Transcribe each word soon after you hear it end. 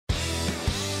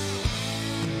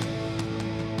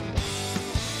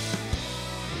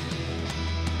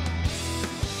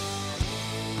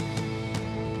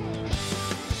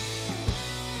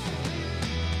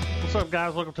up,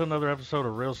 guys? Welcome to another episode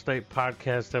of Real Estate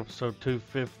Podcast, episode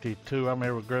 252. I'm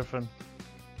here with Griffin.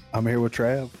 I'm here with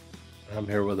Trav. I'm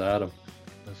here with Adam.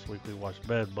 This week we watched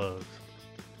Bed Bugs.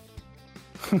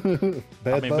 Big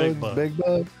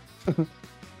Bugs.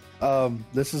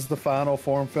 This is the final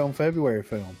Forum Film February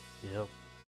film. Yep.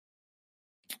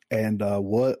 And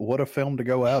what a film to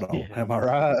go out on. Yeah. Am I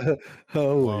right?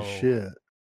 Holy Whoa. shit.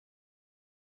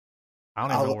 I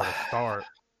don't even know where to start.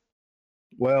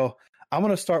 Well, I'm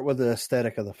going to start with the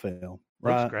aesthetic of the film.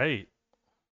 Right? Looks great.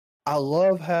 I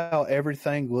love how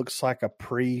everything looks like a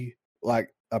pre-Fallout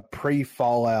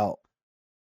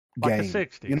Like game. the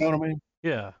 60s. You know what I mean?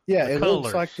 Yeah. Yeah, The it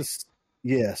colors. looks like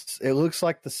Yes, it looks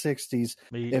like the 60s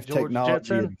Meet if George technology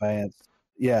Jetson. advanced.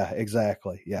 Yeah,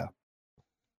 exactly. Yeah.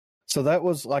 So that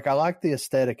was like, I liked the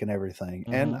aesthetic and everything.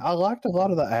 And I liked a lot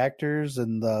of the actors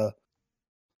and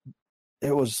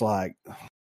it was like,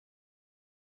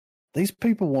 these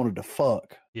people wanted to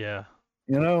fuck, Yeah.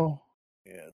 you know?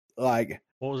 Yeah, like,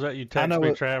 What was that you I know texted me,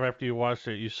 it- Trav, after you watched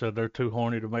it? You said they're too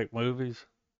horny to make movies.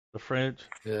 The French.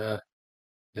 Yeah.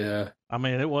 I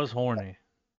mean, it was horny.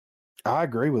 I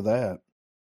agree with that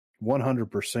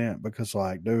 100% because,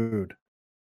 like, dude,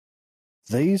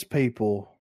 these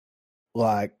people,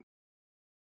 like,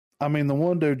 I mean, the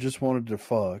one dude just wanted to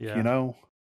fuck, Yeah. you know?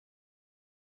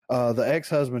 The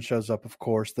ex-husband shows up, of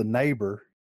course, the neighbor.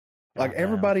 Like, Goddamn.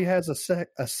 everybody has a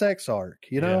sex arc,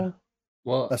 you know?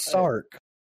 Well, A sark.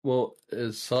 well,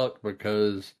 it sucked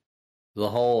because the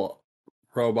whole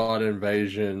robot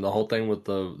invasion, the whole thing with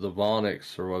the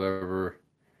Vonix or whatever,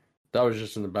 that was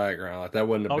just in the background. Like that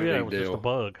wasn't a Oh, big yeah, it was deal. just a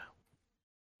bug.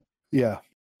 Yeah,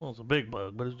 Well, it's a big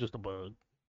bug, but it's just a bug.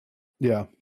 yeah.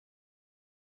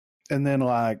 And then,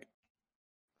 like,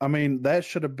 I mean, that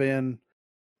should have been,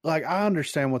 like, I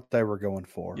understand what they were going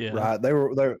for, Yeah. right? They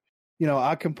were, you know,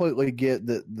 I completely get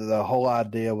that the whole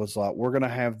idea was like, we're going to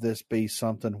have this be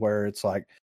something where it's like,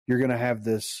 you're going to have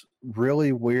this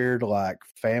really weird, like,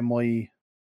 family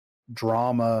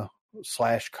drama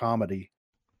 / comedy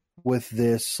with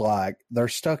this, like, they're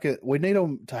stuck at, we need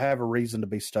them to have a reason to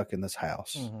be stuck in this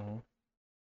house. Mm-hmm.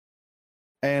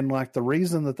 And, like, the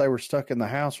reason that they were stuck in the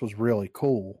house was really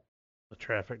cool. The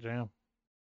traffic jam.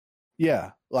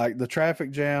 Yeah, like the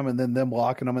traffic jam and then them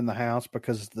locking them in the house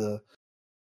because the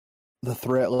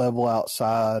threat level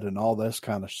outside and all this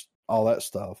kind of all that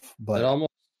stuff. But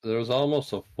There was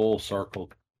almost a full circle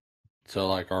to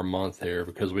like our month here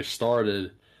because we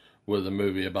started with a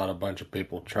movie about a bunch of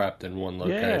people trapped in one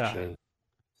location.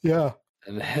 yeah,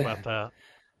 And How then, about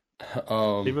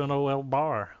that? Even OL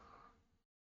Bar.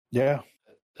 yeah,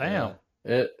 Damn.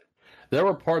 There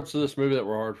were parts of this movie that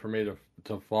were hard for me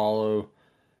to follow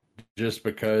just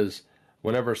because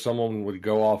whenever someone would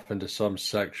go off into some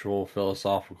sexual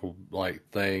philosophical like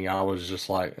thing, I was just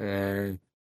like,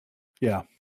 yeah,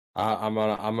 I'm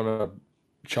gonna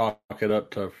chalk it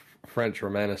up to French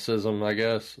romanticism, I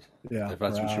guess, yeah. if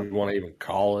that's what right. you want to even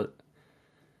call it.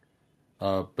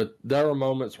 But there were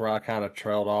moments where I kind of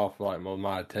trailed off like with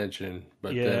my attention,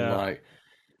 but then Yeah.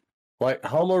 like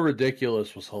Homo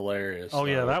Ridiculous was hilarious. Oh,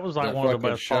 yeah, though. that was like That one of the fucking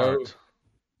best show. parts.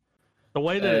 The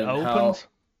way that it And how- opens.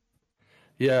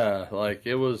 Yeah, like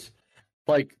it was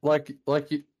like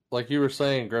you were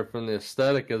saying, Griffin, the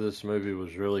aesthetic of this movie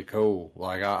was really cool.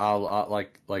 Like I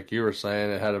like you were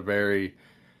saying, it had a very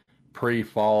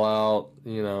pre-Fallout,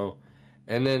 you know,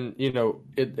 and then, you know,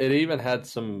 it even had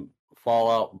some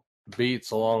Fallout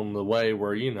beats along the way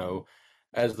where, you know,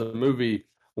 as the movie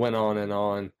went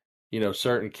on, you know,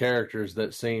 certain characters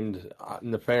that seemed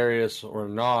nefarious or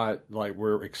not, like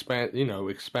were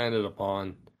expanded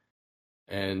upon,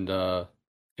 and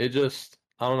it just,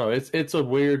 I don't know, it's a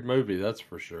weird movie, that's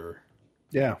for sure.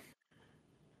 Yeah.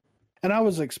 And I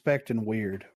was expecting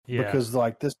weird Yeah. because,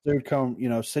 like, this dude you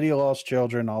know, City of Lost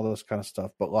Children, all this kind of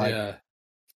stuff. But, like, Yeah,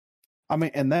 I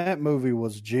mean, and that movie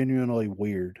was genuinely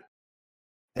weird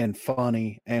and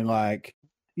funny and, like,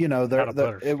 you know, Had a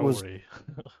better it was. story.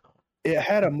 It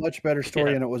had a much better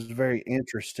story Yeah. and it was very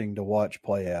interesting to watch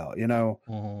play out. You know,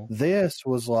 Mhm. this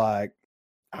was like,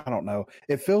 I don't know.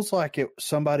 It feels like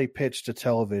somebody pitched a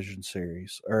television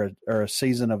series or a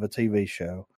season of a TV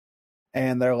show.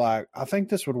 And they're like, I think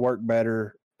this would work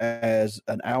better as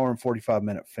an hour and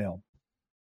 45-minute film.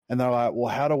 And they're like,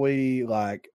 well, how do we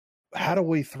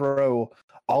throw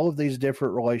all of these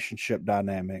different relationship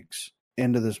dynamics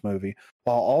into this movie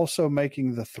while also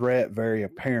making the threat very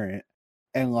apparent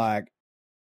and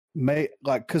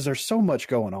because there's so much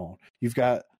going on. You've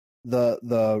got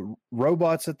the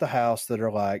robots at the house that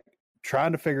are like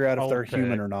trying to figure out if they're Old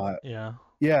human tech. or not. Yeah.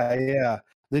 Yeah.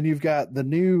 Then you've got the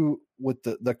new with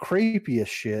the creepiest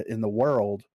shit in the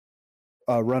world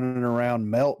running around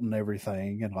melting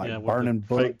everything and like Yeah, with burning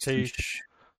the fake books. And teeth.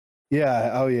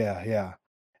 yeah. Oh yeah. Yeah.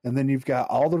 And then you've got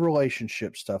all the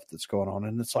relationship stuff that's going on.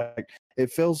 And it's like,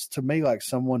 it feels to me like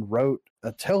someone wrote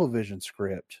a television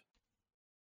script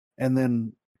and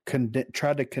then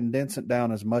tried to condense it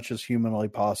down as much as humanly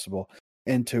possible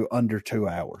into under 2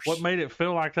 hours. What made it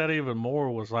feel like that even more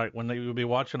was like when they would be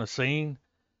watching a scene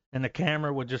and the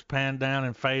camera would just pan down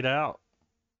and fade out.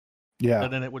 Yeah.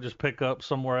 And then it would just pick up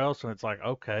somewhere else. And it's like,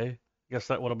 okay, I guess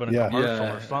that would have been a Yeah. commercial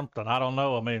Yeah. or something. I don't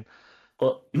know. I mean,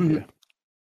 Well, Yeah.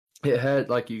 it had,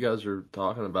 like you guys are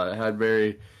talking about, it had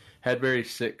very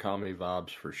sitcom-y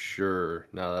vibes for sure.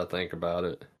 Now that I think about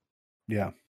it.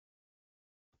 Yeah.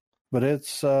 But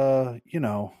it's, you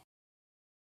know,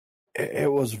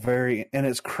 it was very, and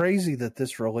it's crazy that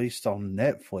this released on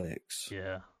Netflix.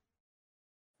 yeah.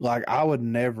 Like, I would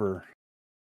never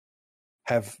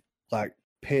have, like,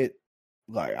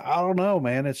 like, I don't know,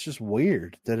 man. It's just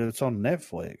weird that it's on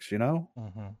Netflix, you know?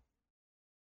 Mm-hmm.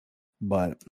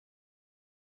 But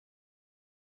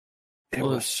it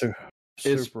Well, was super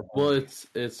It's hard.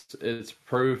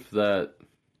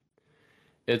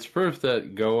 it's proof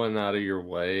that going out of your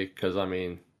way, because I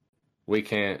mean, we're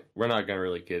not going to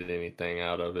really get anything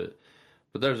out of it.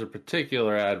 But there's a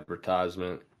particular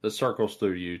advertisement that circles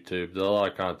through YouTube that a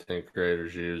lot of content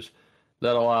creators use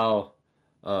that allow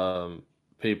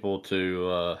people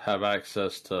to have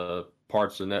access to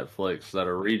parts of Netflix that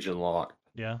are region locked.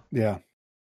 Yeah. Yeah.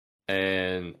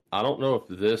 And I don't know if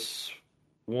this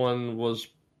one was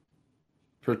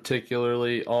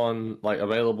particularly on, like,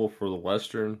 available for the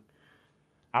Western.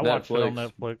 I watched it on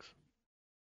Netflix. Netflix.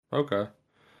 Okay.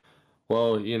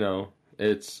 Well, you know,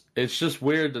 it's just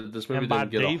weird that this movie And by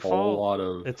didn't get a whole default, lot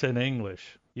of. it's in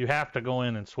English. You have to go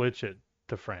in and switch it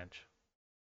to French.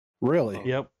 Really?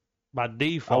 Yep. By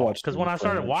default. watched it Because when in I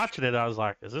started French. watching it, I was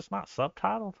like, is this not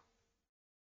subtitled?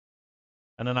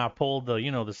 And then I pulled the,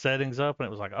 the settings up, and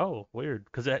it was like, oh, weird.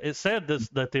 Because it said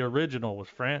that the original was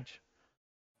French,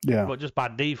 Yeah. but just by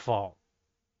default,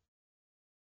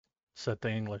 set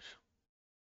the English.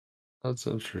 That's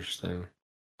interesting.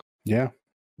 Yeah.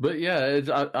 But yeah,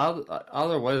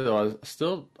 either way though,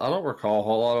 I don't recall a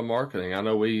whole lot of marketing. I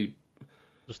know we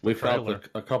Just the found trailer.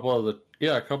 a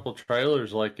couple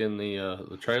trailers, like in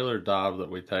the trailer dive that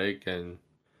we take, and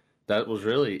that was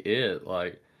really it.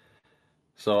 Like,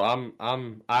 so I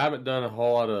haven't done a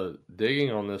whole lot of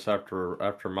digging on this after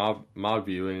my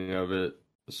viewing of it.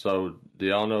 So do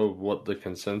y'all know what the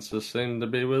consensus seemed to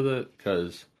be with it?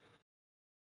 Because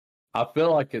I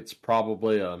feel like it's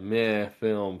probably a meh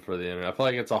film for the internet. I feel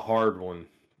like it's a hard one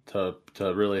to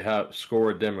really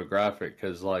score a demographic,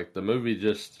 because like the movie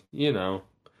just,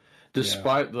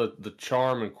 despite the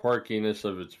charm and quirkiness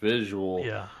of its visual,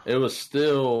 Yeah. it was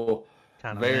still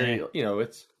Kind of very,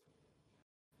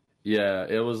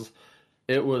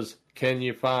 it was can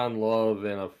you find love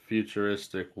in a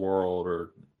futuristic world,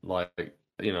 or like,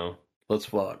 let's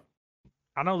fuck.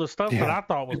 I know the stuff that Yeah. I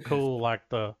thought was cool, like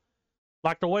the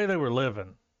way they were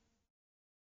living.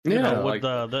 Yeah, With like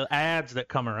the ads that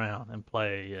come around and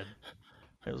play, and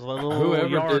it was a little Whoever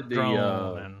yard did the,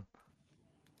 drone, and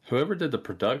whoever did the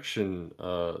production,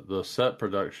 the set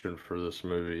production for this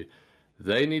movie,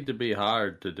 they need to be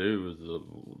hired to do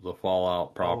the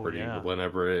Fallout property yeah.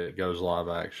 whenever it goes live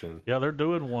action. yeah, they're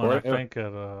doing one. Or- I think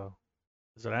at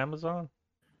is it Amazon?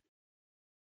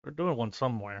 They're doing one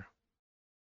somewhere.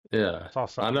 Yeah, I saw I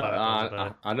something know. about it the other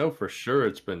day. I know for sure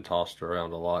it's been tossed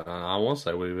around a lot. I want to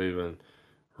say we've even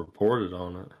reported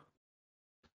on it.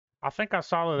 I think I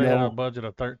saw that they had Yeah. a budget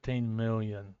of 13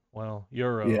 million. Well,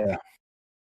 euro. Yeah.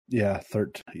 Yeah.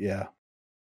 13. Yeah.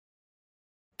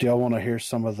 Do y'all want to hear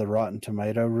some of the Rotten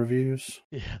Tomato reviews?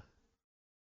 Yeah.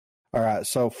 All right.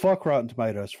 So fuck Rotten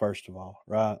Tomatoes, first of all,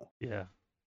 right? Yeah.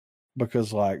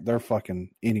 Because like they're fucking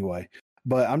anyway.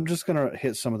 But I'm just going to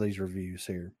hit some of these reviews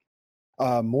here.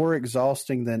 More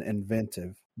exhausting than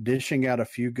inventive, dishing out a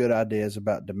few good ideas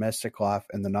about domestic life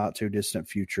in the not too distant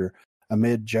future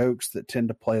amid jokes that tend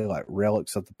to play like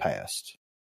relics of the past.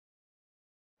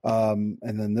 And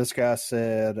then this guy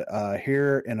said,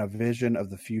 here in a vision of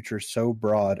the future so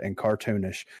broad and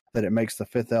cartoonish that it makes The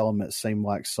Fifth Element seem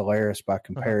like Solaris by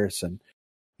comparison.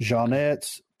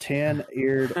 Jeanette's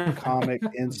 10-eared comic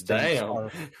instincts Damn.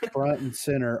 are front and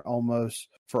center almost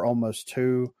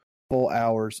 2 full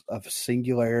hours of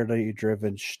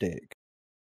singularity-driven shtick.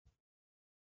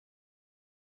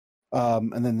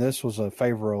 And then this was a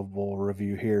favorable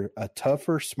review here. A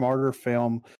tougher, smarter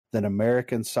film than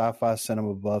American sci-fi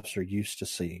cinema buffs are used to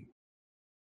seeing.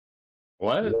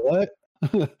 What? What?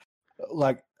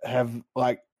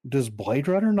 Does Blade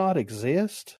Runner not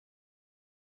exist?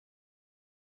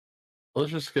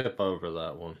 Let's just skip over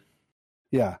that one.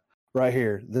 Yeah, right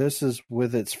here. This is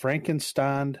with its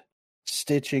Frankenstein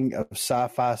stitching of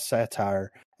sci-fi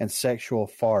satire and sexual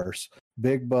farce.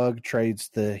 Big Bug trades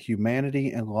the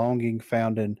humanity and longing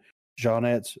found in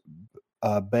Jeanette's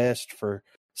best for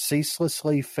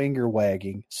ceaselessly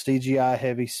finger-wagging,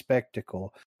 CGI-heavy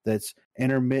spectacle that's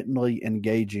intermittently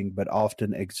engaging but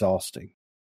often exhausting.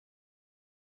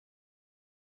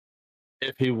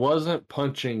 If he wasn't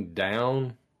punching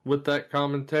down with that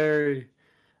commentary,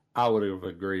 I would have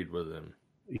agreed with him.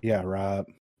 Yeah, right.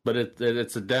 But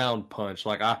it's a down punch.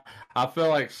 Like I feel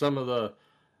like some of the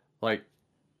like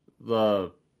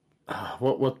the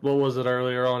what was it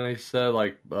earlier on? He said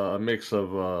like a mix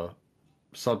of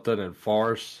something and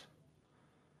farce.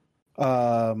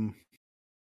 Let's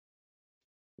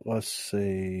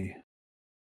see.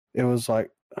 It was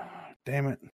like, damn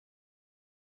it.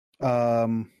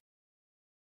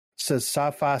 Says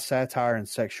sci-fi satire and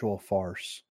sexual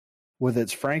farce with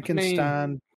its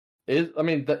Frankenstein.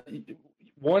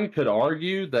 One could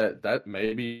argue that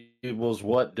maybe it was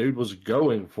what dude was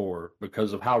going for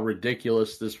because of how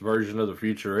ridiculous this version of the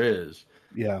future is.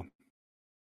 Yeah.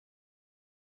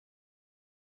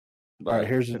 But all right,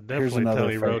 here's another. Tell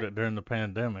he wrote it during the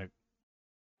pandemic.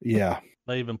 Yeah.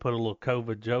 They even put a little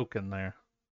COVID joke in there.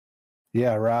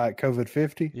 Yeah, right. COVID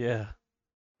 50. Yeah.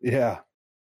 Yeah.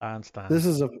 Einstein. This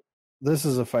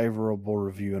is a favorable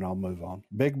review, and I'll move on.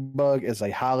 Big Bug is a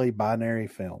highly binary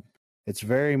film. It's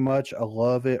very much a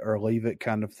love it or leave it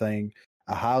kind of thing,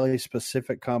 a highly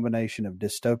specific combination of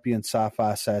dystopian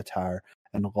sci-fi satire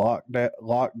and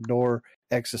locked door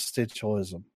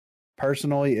existentialism.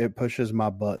 Personally, it pushes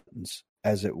my buttons,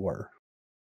 as it were.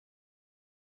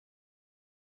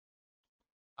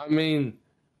 I mean,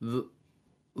 the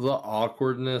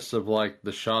awkwardness of like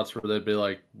the shots where they'd be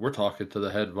like, we're talking to the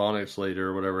head Vonix leader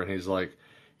or whatever, and he's like,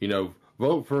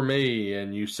 vote for me,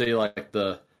 and you see like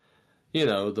the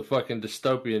fucking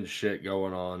dystopian shit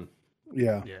going on.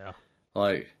 Yeah. Yeah.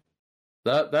 Like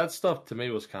that stuff to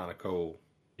me was kind of cool.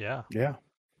 Yeah. Yeah.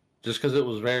 Just because it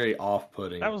was very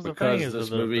off-putting. That was the thing, is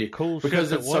the cool shit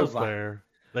that was there.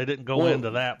 They didn't go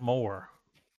into that more.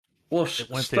 Well, it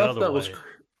went stuff the other that way.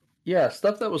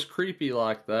 Stuff that was creepy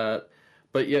like that,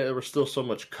 but yet there was still so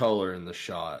much color in the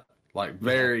shot. Like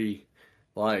very,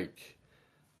 like,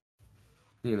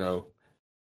 very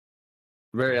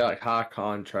like high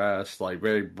contrast, like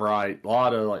very bright, a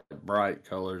lot of like bright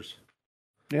colors.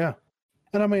 Yeah.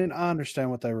 And I mean, I understand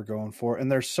what they were going for.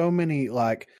 And there's so many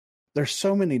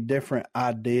different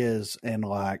ideas and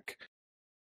like,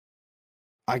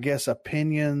 I guess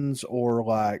opinions or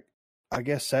like, I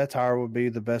guess satire would be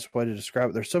the best way to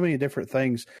describe it. There's so many different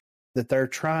things that they're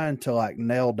trying to like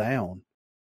nail down.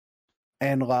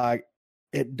 And like,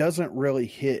 it doesn't really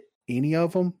hit any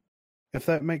of them, if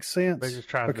that makes sense. They just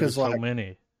try to do so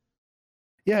many.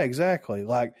 Yeah, exactly.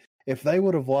 Like, if they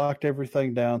would have locked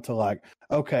everything down to like,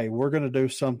 okay, we're going to do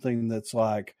something that's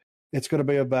like, it's going to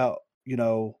be about,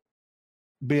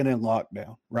 being in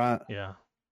lockdown, right? Yeah.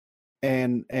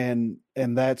 And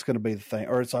that's going to be the thing.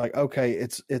 Or it's like, okay,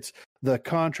 it's the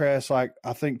contrast, like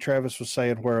I think Travis was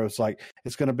saying, where it's like,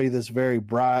 it's going to be this very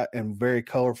bright and very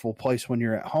colorful place when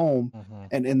you're at home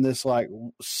and in this like,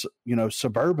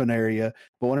 suburban area.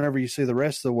 But whenever you see the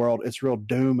rest of the world, it's real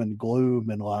doom and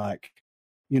gloom and like,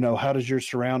 how does your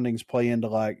surroundings play into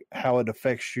like how it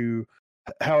affects your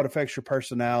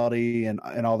personality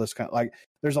and all this kind of like,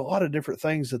 there's a lot of different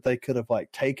things that they could have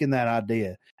like taken that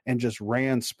idea and just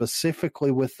ran specifically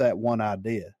with that one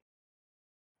idea.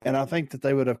 And I think that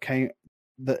it would have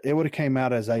came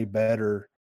out as a better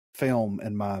film,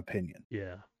 in my opinion.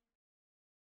 Yeah.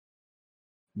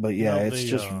 But yeah, it's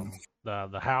just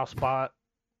the house spot.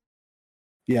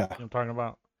 Yeah. I'm talking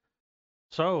about.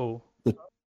 So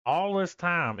all this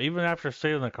time, even after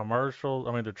seeing the commercials,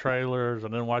 the trailers,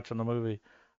 and then watching the movie,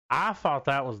 I thought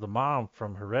that was the mom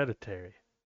from Hereditary.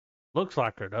 Looks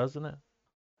like her, doesn't it?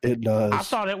 It does. I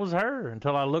thought it was her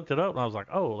until I looked it up, and I was like,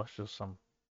 oh, that's just some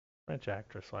French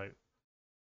actress. Like,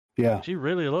 yeah. She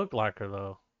really looked like her,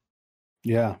 though.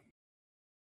 Yeah.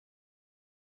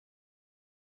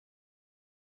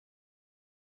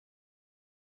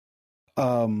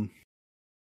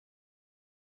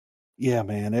 Yeah,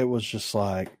 man, it was just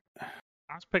like,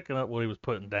 I was picking up what he was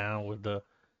putting down with the,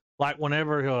 like,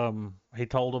 whenever he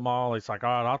told them all, he's like,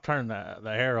 all right, I'll turn the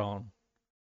air on,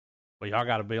 but y'all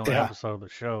got to be on the episode of the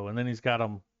show. And then he's got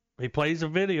them, he plays a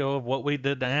video of what we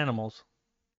did to animals.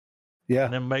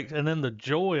 Yeah. And then the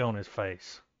joy on his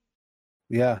face.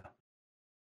 Yeah.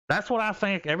 That's what I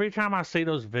think every time I see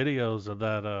those videos of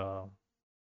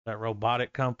that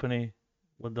robotic company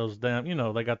with those damn,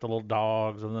 they got the little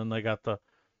dogs, and then they got the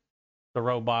the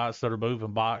robots that are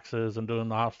moving boxes and doing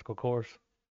the obstacle course.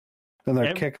 And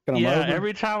they're kicking them over. Yeah,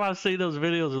 every time I see those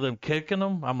videos of them kicking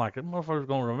them, I'm like, that motherfucker's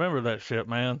gonna remember that shit,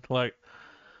 man. Like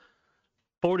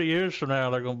 40 years from now,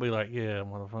 they're gonna be like, yeah,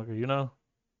 motherfucker, you know,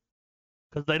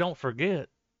 because they don't forget.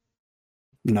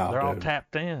 No, they're all dude.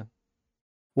 tapped in.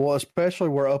 Well, especially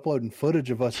we're uploading footage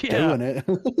of us doing it.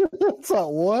 It's like,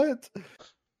 what?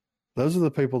 Those are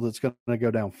the people that's going to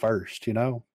go down first, you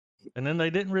know? And then they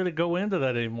didn't really go into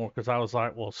that anymore because I was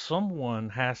like, well,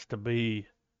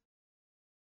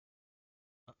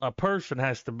 a person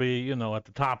has to be, you know, at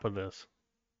the top of this.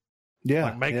 Yeah.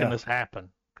 Like making this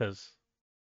happen. Because,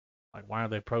 like, why are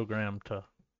they programmed to?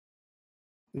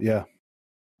 Yeah.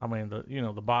 I mean,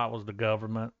 the bot was the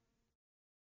government.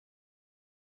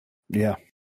 Yeah.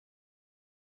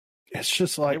 It's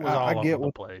just like, it was all I get over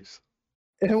what the place.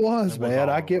 It was, man.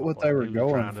 I get what they were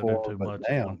going to for, do too but much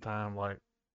damn. at one time,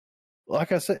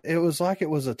 like I said, it was like it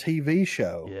was a TV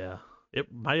show. Yeah,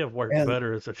 it may have worked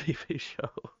better as a TV show.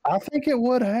 I think it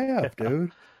would have,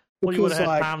 dude. Well, you would have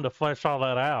had time to flesh all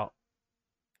that out.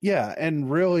 Yeah,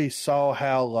 and really saw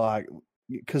how,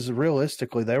 because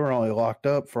realistically, they were only locked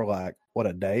up for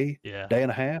a day? Yeah. Day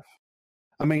and a half?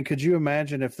 I mean, could you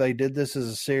imagine if they did this as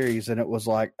a series and it was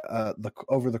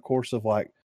over the course of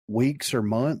weeks or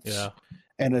months? Yeah.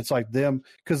 And it's like them,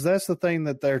 because that's the thing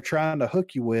that they're trying to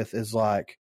hook you with is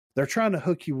they're trying to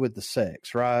hook you with the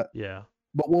sex, right? Yeah.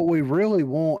 But what we really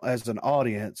want as an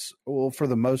audience, well, for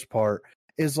the most part,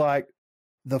 is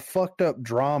the fucked up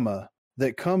drama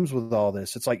that comes with all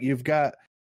this. It's like you've got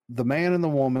the man and the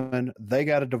woman, they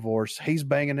got a divorce. He's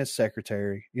banging his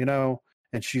secretary, you know,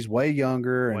 and she's way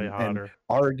younger and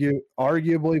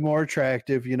arguably more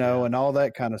attractive, you know, and all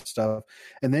that kind of stuff.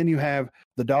 And then you have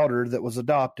the daughter that was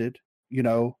adopted, you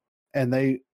know, and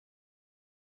they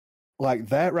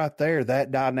that right there,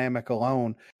 that dynamic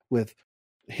alone with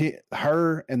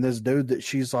her and this dude that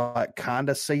she's kind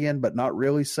of seeing but not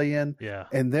really seeing,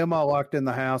 and them all locked in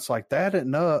the house, that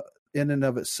in and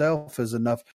of itself is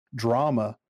enough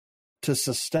drama to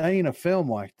sustain a film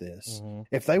like this. Mm-hmm.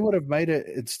 If they would have made it,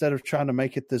 instead of trying to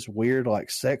make it this weird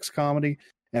sex comedy,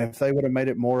 and if they would have made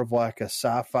it more of a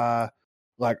sci-fi,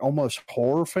 almost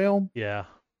horror film,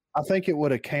 I think it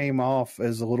would have came off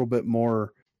as a little bit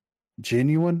more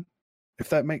genuine. If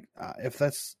that makes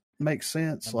sense, that makes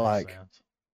sense.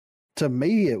 To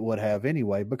me, it would have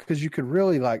anyway, because you could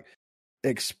really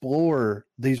explore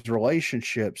these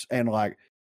relationships and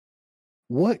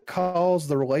what caused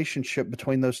the relationship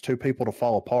between those two people to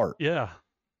fall apart. Yeah.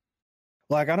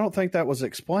 I don't think that was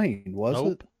explained,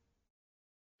 was it?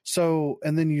 So,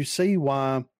 and then you see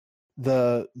why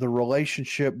the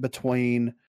relationship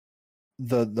between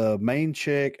the main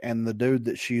chick and the dude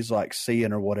that she's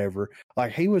seeing or whatever,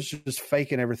 he was just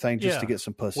faking everything just to get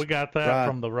some pussy. We got that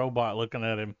from the robot looking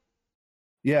at him.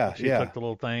 Yeah, she took the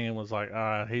little thing and was like,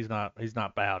 he's not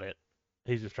about it.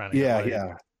 He's just trying to get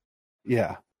laid.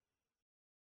 Yeah.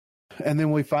 And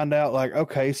then we find out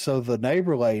okay, so the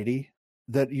neighbor lady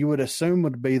that you would assume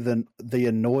would be the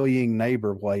annoying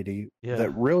neighbor lady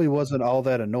that really wasn't all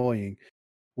that annoying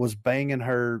was banging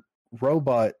her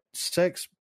robot sex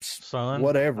son,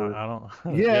 whatever. I don't.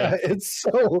 It's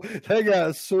so that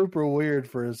got super weird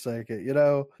for a second, you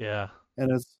know. Yeah,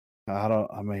 and it's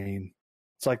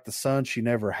the son she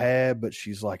never had, but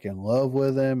she's in love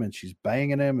with him and she's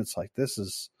banging him. It's this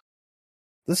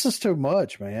is too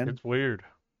much, man. It's weird.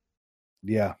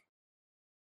 Yeah.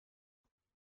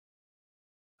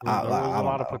 There was a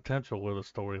lot of potential with a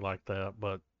story like that,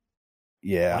 but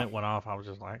when it went off, I was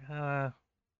just like,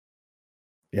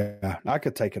 Yeah, I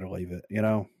could take it or leave it, you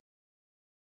know.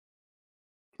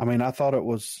 I mean, I thought it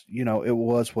was, you know, it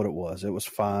was what it was. It was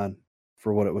fine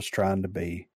for what it was trying to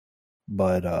be.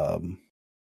 But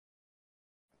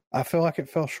I feel like it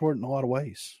fell short in a lot of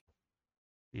ways.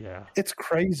 Yeah. It's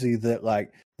crazy that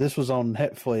this was on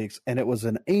Netflix and it was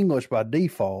in English by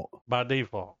default. By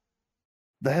default.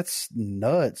 That's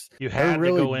nuts. You had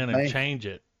to go in and change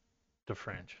it to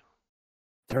French.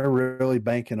 They're really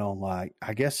banking on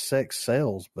I guess sex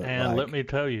sells, but let me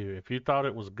tell you, if you thought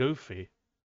it was goofy,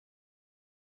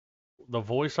 the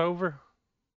voiceover.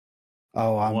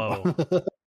 Oh, whoa!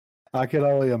 I can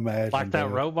only imagine.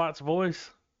 That robot's voice.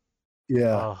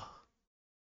 Yeah.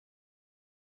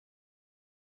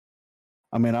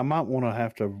 I mean, I might want to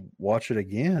have to watch it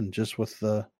again just with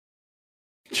the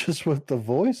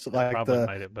voice. Probably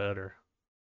made it better.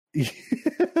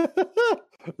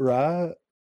 Right.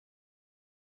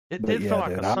 It did feel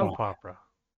like a soap opera.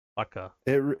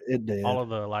 It did. All of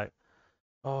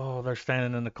the they're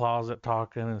standing in the closet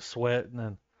talking and sweating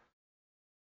and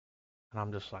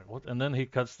I'm just like, what? And then he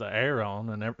cuts the air on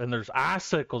and there's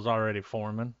icicles already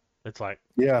forming. It's like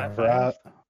Yeah, that right. fast.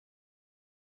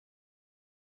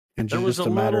 In There just was a a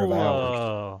matter of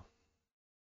hours.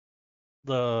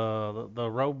 little the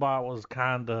robot was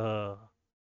kind of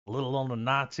a little on the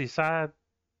Nazi side,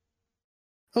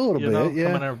 A little bit, coming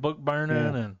yeah. there book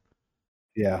burning and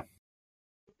Yeah.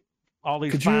 all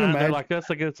these Could you fines. They're imagine? like, that's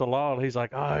against the law. And he's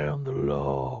like, I am the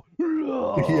law. Yeah.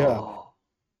 Law.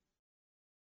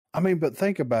 I mean, but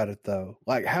think about it though.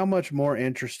 Like, how much more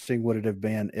interesting would it have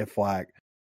been if, like,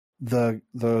 the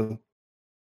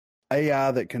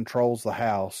AI that controls the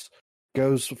house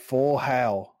goes full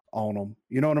Hal on them?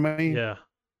 You know what I mean? Yeah.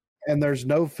 And there's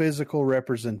no physical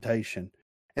representation.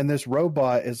 And this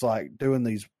robot is like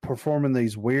performing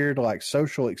these weird, like,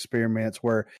 social experiments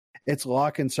where it's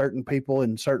locking certain people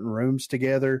in certain rooms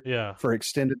together Yeah. for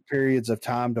extended periods of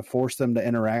time to force them to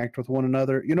interact with one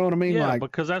another. You know what I mean? Yeah, Like,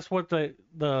 because that's what the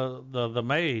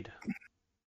maid,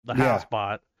 the Yeah. house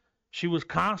bot, she was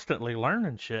constantly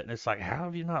learning shit. And it's like, how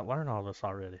have you not learned all this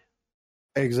already?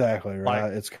 exactly, right.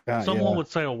 Like, It's kind someone yeah. would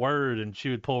say a word and she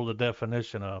would pull the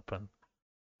definition up. And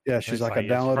Yeah, it's she's like, I it's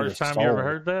the downloaded first a time you ever soul.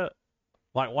 heard that?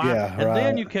 Like, why? Yeah, And then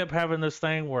right. you kept having this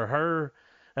thing where her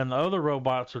and the other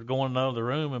robots would go in the other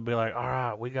room and be like, all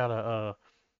right, we got to,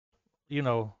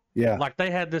 Yeah. like they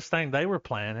had this thing they were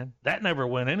planning. That never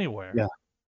went anywhere. Yeah.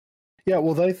 Yeah,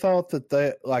 well, they thought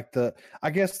that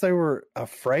I guess they were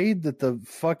afraid that the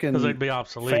fucking Because they'd be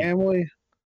obsolete. family.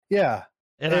 Yeah.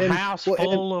 In a And- house well,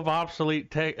 full of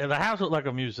obsolete tech. The house looked like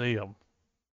a museum.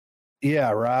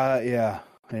 Yeah, right. Yeah.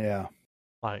 Yeah.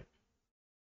 Like,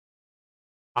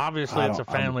 obviously, I it's a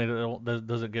don't- I'm- family that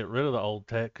doesn't get rid of the old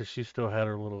tech because she still had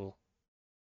her little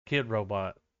kid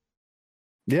robot.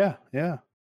 Yeah. Yeah.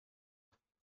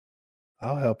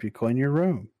 I'll help you clean your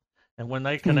room. And when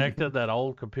they connected that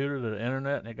old computer to the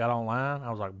internet and it got online, I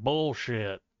was like,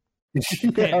 bullshit.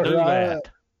 You can't do that.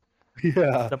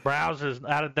 Yeah. The browser's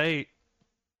out of date.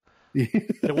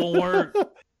 It won't work.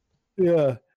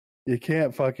 Yeah. You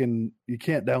can't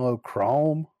download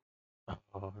Chrome.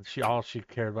 All she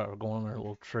cared about was going on her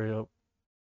little trip.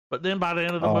 But then by the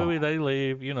end of the Oh. movie, they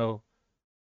leave. Young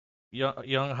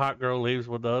hot girl leaves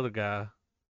with the other guy.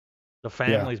 The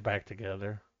family's back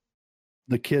together.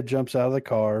 The kid jumps out of the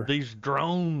car. These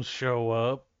drones show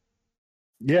up.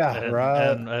 Yeah, and,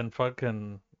 right. and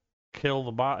fucking kill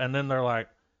the bot. And then they're like,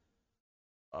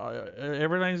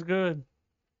 everything's good.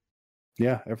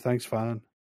 Yeah, everything's fine.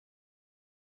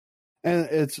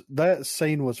 And that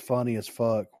scene was funny as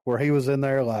fuck, where he was in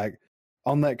there like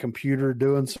on that computer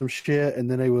doing some shit, and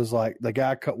then he was like, the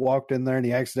guy walked in there and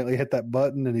he accidentally hit that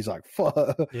button, and he's like,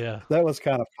 "Fuck!" Yeah, that was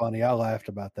kind of funny. I laughed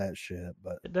about that shit,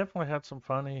 but it definitely had some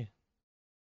funny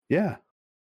yeah,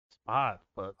 spots.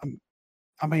 But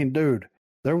I mean, dude,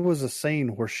 there was a scene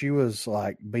where she was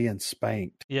like being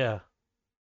spanked, yeah,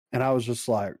 and I was just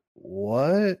like,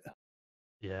 "What?"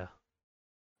 Yeah.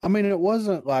 I mean, it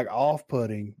wasn't like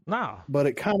off-putting, No, but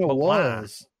it kind of But why?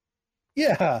 was.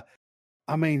 Yeah,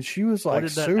 I mean, she was like what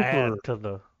did that super. add to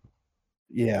the?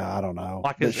 Yeah, I don't know.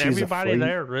 Like, That is she's a everybody freak?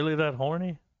 there really that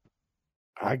horny,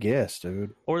 I guess,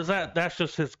 dude. or is that's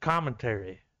just his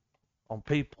commentary on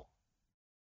people?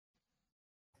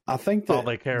 I think That's that all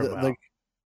they care about.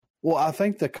 well, I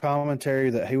think the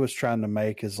commentary that he was trying to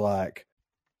make is like,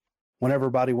 when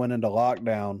everybody went into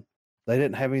lockdown, they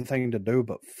didn't have anything to do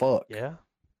but fuck. Yeah.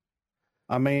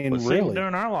 I mean, But see, really.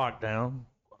 during our lockdown,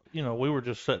 we were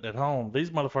just sitting at home. These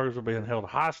motherfuckers were being held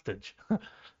hostage. I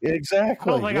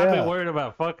Exactly. don't think yeah. I'd be worried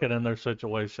about fucking in their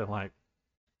situation. Like,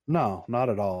 No, not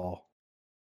at all.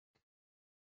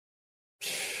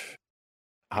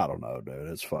 I don't know, dude.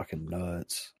 It's fucking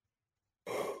nuts.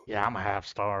 yeah, I'm a half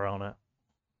star on it.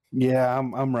 Yeah,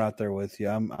 I'm right there with you.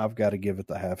 I've got to give it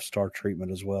the half-star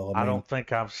treatment as well. I mean, don't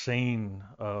think I've seen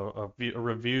a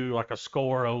review, like a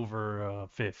score over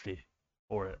 50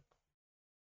 for it.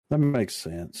 that makes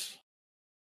sense.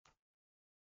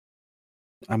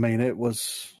 I mean, it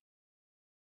was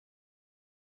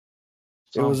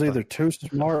Something. either too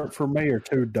smart for me or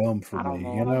too dumb for I don't me.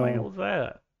 know. You I don't think it know? was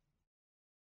that.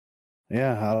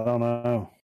 Yeah, I don't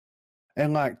know.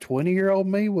 And like 20-year-old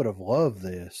me would have loved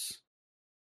this.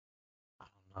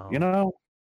 No. You know?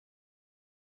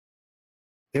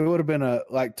 It would have been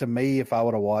to me, if I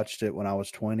would have watched it when I was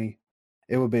 20,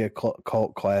 it would be a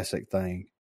cult classic thing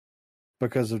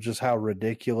because of just how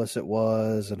ridiculous it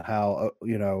was and how,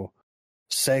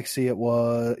 sexy it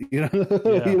was. You know,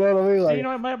 Yeah. you know what I mean? Like,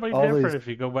 it might be all different these- if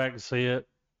you go back and see it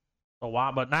a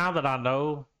while. But now that I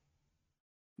know,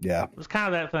 yeah. it was kind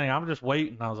of that thing. I'm just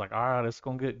waiting. I was like, all right, it's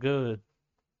going to get good.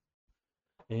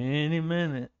 Any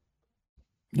minute.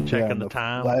 Checking the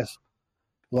time.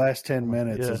 Last 10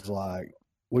 minutes Yeah. is like,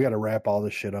 we got to wrap all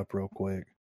this shit up real quick.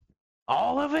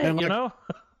 all of it, And, you like,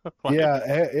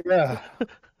 know?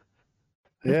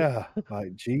 Yeah.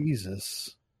 Like,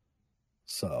 Jesus.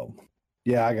 So,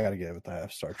 yeah, I got to give it the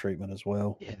half-star treatment as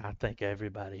well. Yeah, I think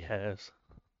everybody has.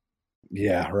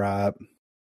 Yeah, right.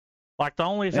 Like, the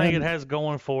only thing it And has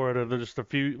going for it are just a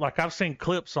few. Like, I've seen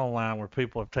clips online where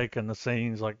people have taken the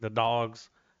scenes, like the dogs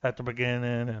at the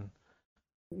beginning and,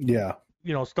 yeah,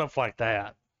 stuff like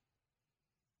that.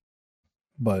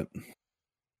 but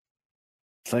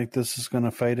I think this is going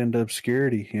to fade into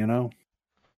obscurity, Man,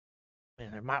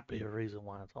 there might be a reason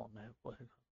why it's on Netflix.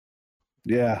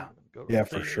 Yeah. Go to Yeah, the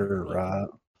for theater, sure, but- right.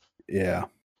 Yeah.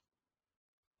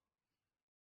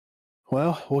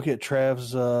 Well, we'll get Trav's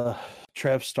star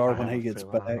I when have he a gets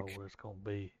feeling I know back. what it's gonna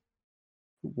be.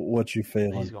 What you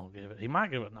feeling? He's gonna give it. He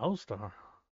might give it no star,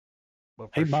 but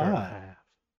He for sure a might. half.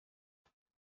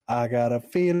 I got a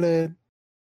feeling.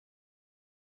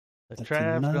 The That's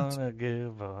Trav's nuts. gonna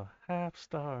give a half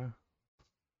star.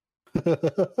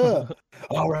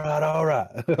 All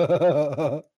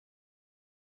right.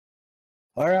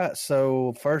 All right,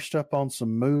 so first up on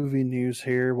some movie news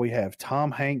here, we have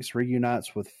Tom Hanks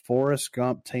reunites with Forrest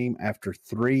Gump team after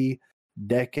 3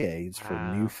 decades for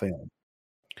new Wow. film.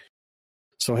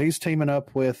 So he's teaming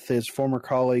up with his former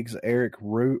colleagues Eric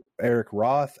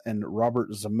Roth and Robert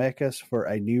Zemeckis for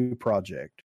a new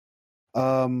project.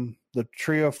 The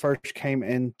trio first came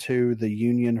into the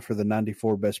union for the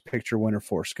 94 Best Picture winner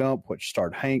Forrest Gump, which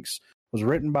starred Hanks, was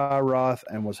written by Roth,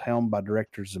 and was helmed by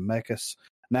director Zemeckis.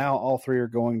 Now all three are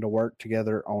going to work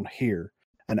together on Here,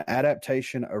 an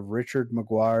adaptation of Richard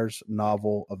Maguire's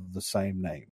novel of the same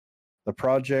name. The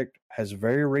project has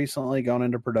very recently gone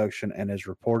into production and is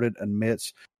reported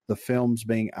amidst the films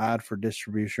being eyed for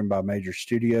distribution by major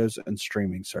studios and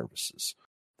streaming services.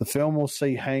 The film will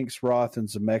see Hanks, Roth, and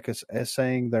Zemeckis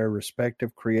essaying their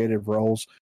respective creative roles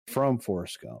from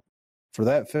Forrest Gump. For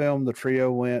that film, the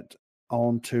trio went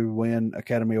on to win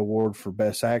Academy Award for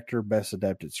Best Actor, Best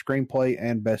Adapted Screenplay,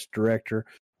 and Best Director,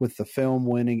 with the film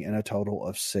winning in a total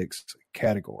of 6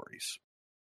 categories.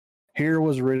 Here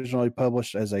was originally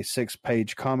published as a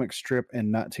 6-page comic strip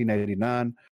in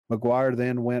 1989. Maguire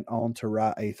then went on to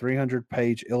write a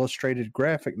 300-page illustrated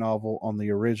graphic novel on the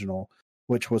original,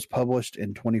 which was published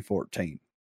in 2014.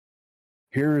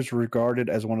 Here is regarded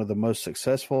as one of the most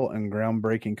successful and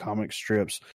groundbreaking comic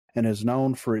strips and is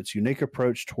known for its unique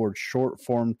approach towards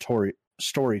short-form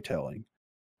storytelling.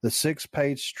 The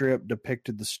 6-page strip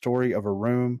depicted the story of a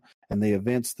room and the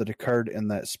events that occurred in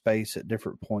that space at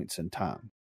different points in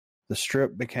time. The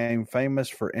strip became famous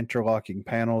for interlocking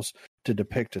panels to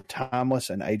depict a timeless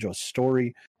and ageless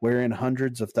story wherein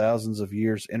hundreds of thousands of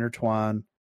years intertwine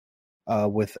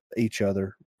with each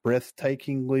other,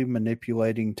 breathtakingly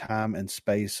manipulating time and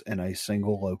space in a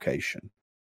single location.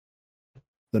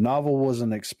 The novel was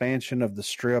an expansion of the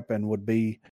strip and would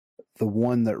be the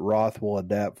one that Roth will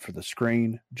adapt for the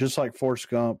screen. Just like Forrest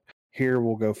Gump, Here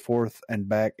will go forth and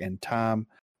back in time,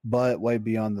 but way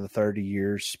beyond the 30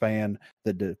 years span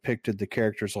that depicted the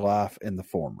character's life in the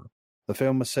former. The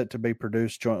film is set to be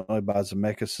produced jointly by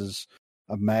Zemeckis'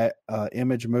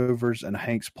 Image Movers and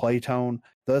Hanks Playtone,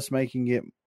 thus making it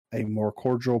a more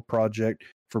cordial project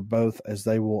for both, as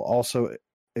they will also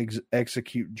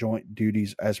execute joint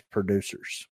duties as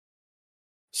producers.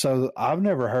 So I've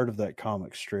never heard of that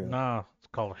comic strip. No, it's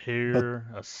called Here,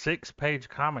 a 6-page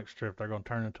comic strip. They're going to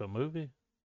turn into a movie.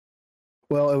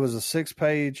 Well, it was a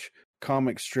 6-page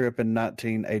comic strip in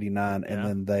 1989, and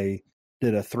then they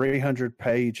did a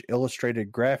 300-page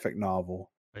illustrated graphic novel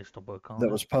based on book on that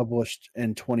it. was published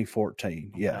in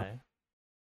 2014. Okay. Yeah.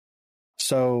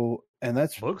 So, and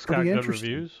that's Book's got pretty good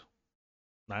interesting. reviews.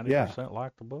 90%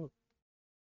 like the book.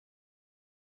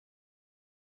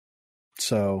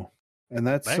 So, and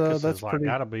that's Zemeckis pretty.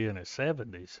 got to be in his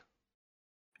 70s.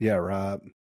 Yeah, right.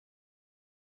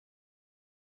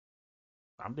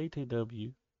 I'm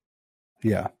DTW.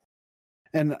 Yeah.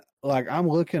 And like I'm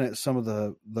looking at some of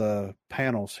the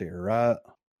panels here, right?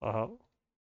 Uh-huh.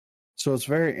 So it's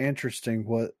very interesting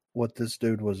what this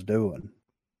dude was doing.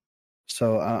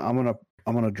 So I'm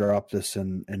gonna drop this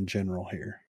in general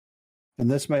here, and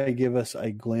this may give us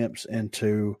a glimpse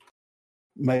into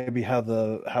maybe how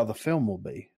the film will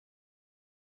be.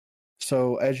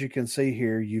 So as you can see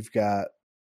here, you've got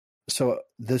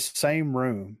this same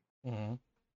room, Mm-hmm.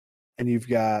 and you've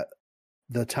got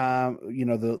the time.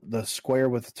 The square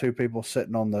with the two people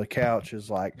sitting on the couch is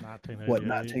like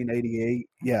 1988.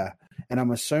 Yeah. And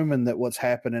I'm assuming that what's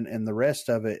happening in the rest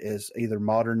of it is either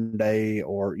modern day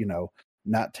or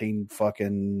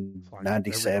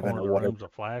 1997 or whatever. A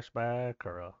flashback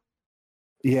or a.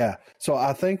 Yeah. So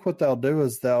I think what they'll do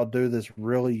is they'll do this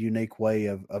really unique way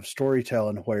of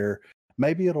storytelling where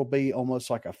maybe it'll be almost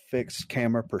like a fixed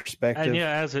camera perspective. And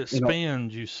yeah, as it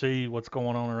spins, you see what's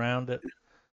going on around it.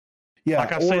 Yeah,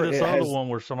 like I see this other one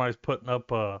where somebody's putting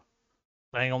up a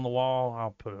thing on the wall.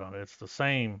 I'll put it on. It's the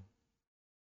same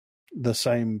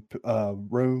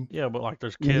room. Yeah, but like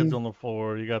there's kids on the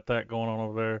floor. You got that going on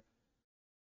over there.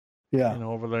 Yeah. You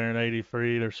know, over there in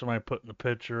 83, there's somebody putting the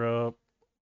picture up.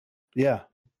 Yeah.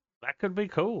 That could be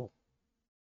cool.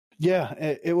 Yeah,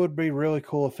 it would be really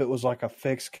cool if it was like a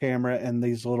fixed camera and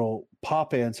these little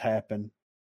pop-ins happen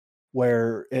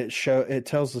where it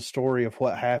tells the story of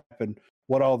what happened,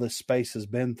 what all this space has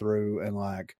been through, and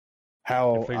like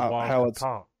how it's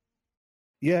top.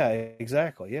 Yeah,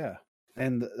 exactly. Yeah.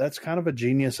 And that's kind of a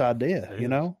genius idea, you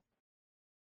know?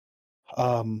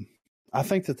 I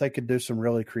think that they could do some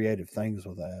really creative things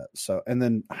with that. So, and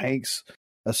then Hank's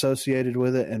associated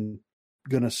with it and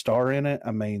going to star in it.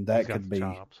 I mean, that could be.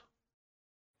 Jobs.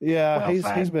 Yeah, well,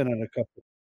 he's been in a couple.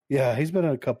 Yeah, he's been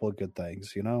in a couple of good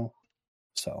things, you know.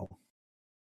 So,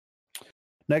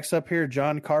 next up here,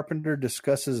 John Carpenter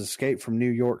discusses Escape from New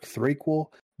York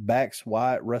threequel, backs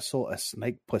Wyatt Russell as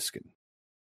Snake Plissken.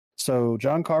 So,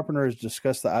 John Carpenter has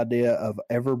discussed the idea of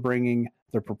ever bringing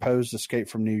the proposed Escape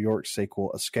from New York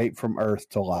sequel, Escape from Earth,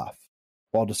 to life.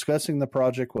 While discussing the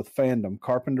project with fandom,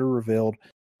 Carpenter revealed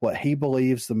what he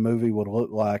believes the movie would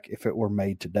look like if it were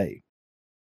made today,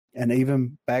 and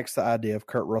even backs the idea of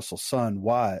Kurt Russell's son,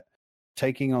 Wyatt,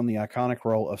 taking on the iconic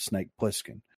role of Snake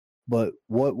Plissken. But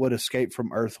what would Escape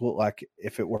from Earth look like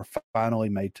if it were finally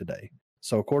made today?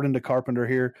 So according to Carpenter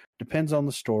here, depends on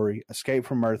the story. Escape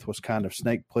from Earth was kind of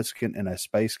Snake Plissken in a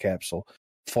space capsule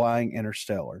flying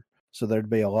interstellar. So there'd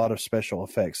be a lot of special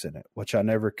effects in it, which I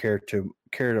never cared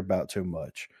about too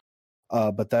much.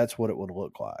 But that's what it would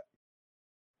look like.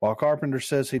 While Carpenter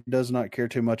says he does not care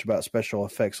too much about special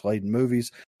effects-laden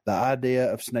movies, the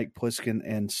idea of Snake Plissken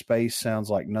in space sounds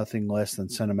like nothing less than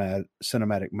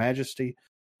cinematic majesty.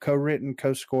 Co-written,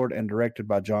 co-scored, and directed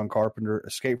by John Carpenter,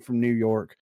 Escape from New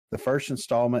York, the first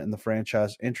installment in the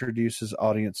franchise, introduces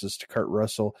audiences to Kurt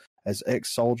Russell as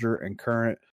ex-soldier and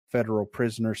current federal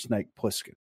prisoner Snake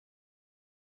Plissken.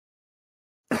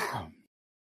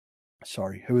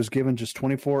 Who was given just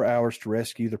 24 hours to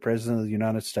rescue the President of the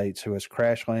United States, who has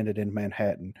crash-landed in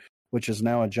Manhattan, which is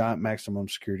now a giant maximum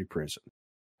security prison.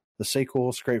 The sequel,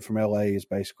 Escape from L.A., is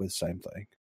basically the same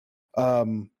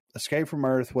thing. Escape from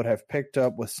Earth would have picked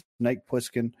up with Snake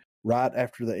Plissken right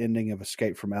after the ending of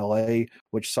Escape from L.A.,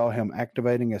 which saw him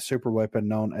activating a superweapon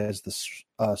known as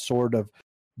the Sword of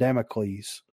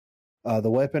Damocles.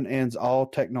 The weapon ends all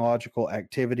technological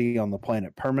activity on the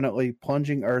planet permanently,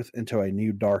 plunging Earth into a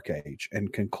new dark age,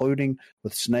 and concluding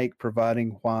with Snake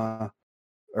proving why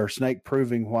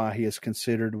he is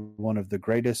considered one of the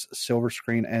greatest silver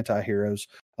screen anti-heroes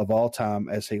of all time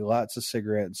as he lights a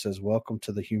cigarette and says, "Welcome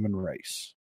to the human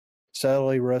race."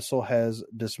 Sadly, Russell has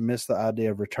dismissed the idea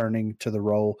of returning to the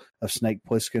role of Snake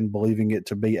Plissken, believing it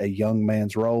to be a young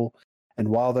man's role. And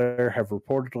while there have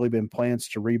reportedly been plans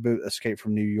to reboot Escape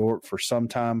from New York for some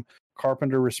time,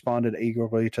 Carpenter responded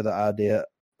eagerly to the idea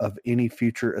of any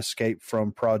future Escape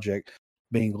from project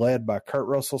being led by Kurt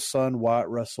Russell's son, Wyatt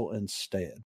Russell,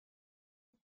 instead.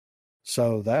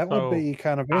 So that would be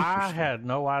kind of interesting. I had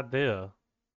no idea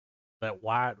that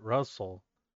Wyatt Russell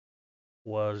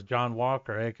was John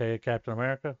Walker, a.k.a. Captain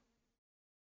America.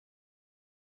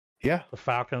 Yeah. The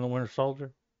Falcon and the Winter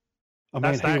Soldier. I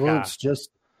mean,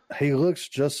 he looks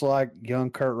just like young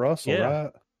Kurt Russell,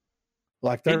 right?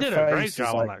 Like he did a great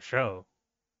job on that show.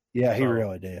 Yeah, he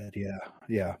really did. Yeah,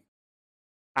 yeah.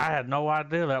 I had no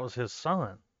idea that was his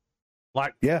son.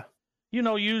 Like, yeah, you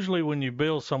know, usually when you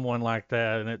build someone like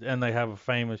that and they have a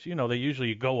famous, you know, they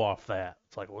usually go off that.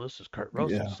 It's like, well, this is Kurt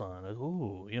Russell's son.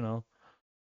 Ooh, you know.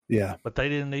 Yeah. But they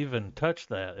didn't even touch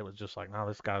that. It was just like, no,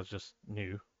 this guy's just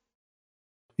new.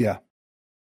 Yeah.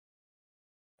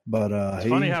 But it's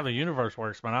funny how the universe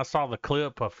works, man. I saw the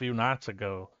clip a few nights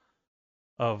ago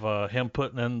of him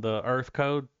putting in the Earth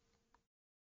code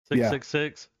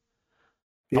 666.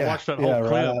 I watched that whole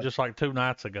clip just like 2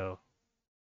 nights ago.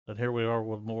 And here we are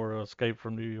with more Escape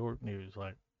from New York news.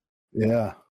 Like,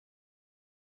 yeah,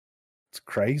 it's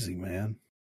crazy, man.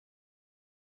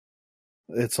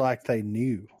 It's like they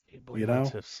knew, you know. That's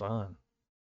his son.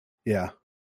 Yeah.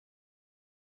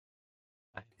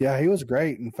 Yeah, he was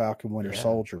great in Falcon Winter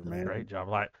Soldier, man. Great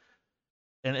job.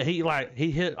 And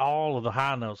he hit all of the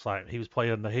high notes. Like, he was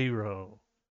playing the hero,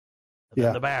 and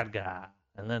then the bad guy,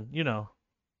 and then, you know.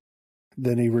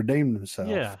 Then he redeemed himself.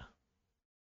 Yeah.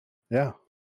 Yeah.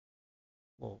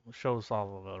 Well, it shows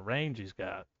all of the range he's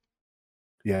got.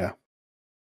 Yeah.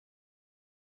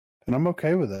 And I'm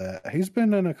okay with that. He's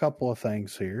been in a couple of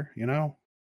things here, you know.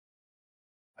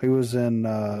 He was in.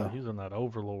 He was in that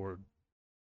Overlord.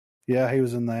 Yeah, he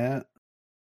was in that.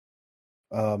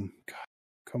 God,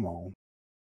 come on.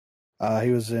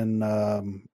 He was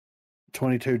in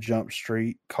 22 Jump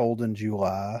Street, Cold in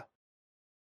July.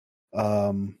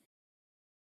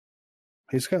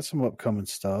 He's got some upcoming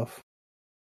stuff.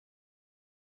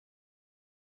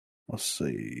 Let's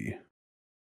see.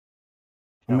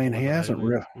 I mean, he hasn't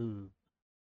really.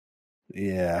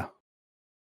 Yeah.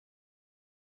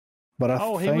 But I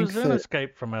think he was in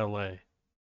Escape from L.A.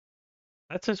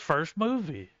 That's his first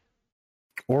movie.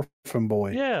 Orphan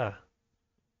Boy. Yeah.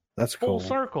 That's cool. Full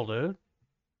circle, dude.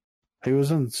 He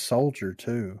was in Soldier,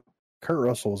 too. Kurt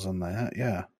Russell was in that,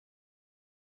 yeah.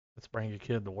 Let's bring your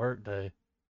kid to work day.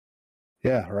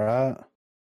 Yeah, right.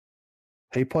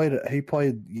 He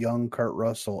played young Kurt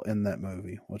Russell in that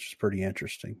movie, which is pretty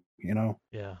interesting, you know?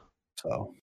 Yeah.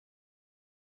 So.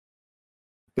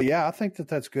 But yeah, I think that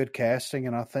that's good casting,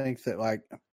 and I think that, like,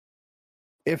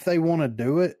 if they want to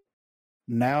do it,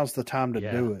 now's the time to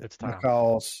do it. It's time.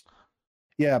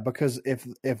 Because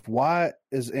if Wyatt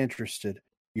is interested,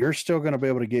 you're still going to be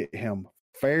able to get him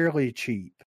fairly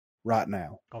cheap right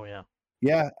now. Oh, yeah.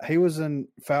 Yeah, he was in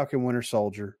Falcon Winter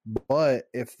Soldier, but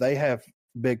if they have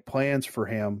big plans for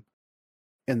him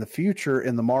in the future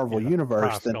in the Marvel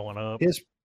universe, then going up.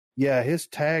 his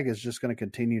tag is just going to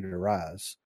continue to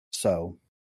rise. So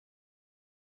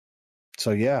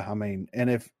yeah, I mean,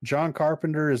 and if John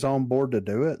Carpenter is on board to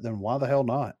do it, then why the hell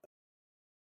not?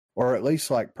 Or at least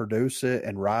like produce it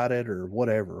and write it or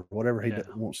whatever he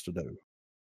wants to do.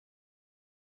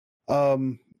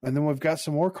 And then we've got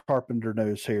some more Carpenter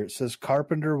news here. It says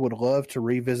Carpenter would love to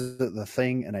revisit The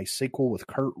Thing in a sequel with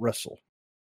Kurt Russell.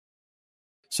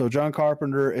 So John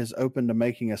Carpenter is open to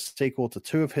making a sequel to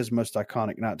two of his most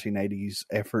iconic 1980s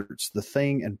efforts, The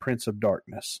Thing and Prince of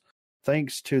Darkness.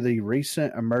 Thanks to the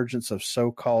recent emergence of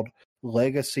so-called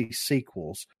legacy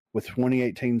sequels, with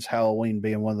 2018's Halloween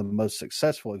being one of the most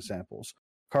successful examples,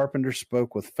 Carpenter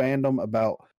spoke with fandom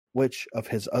about which of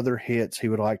his other hits he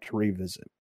would like to revisit.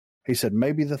 He said,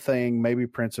 maybe The Thing, maybe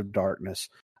Prince of Darkness.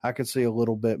 I could see a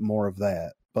little bit more of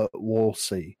that, but we'll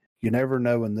see. You never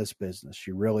know in this business.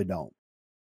 You really don't.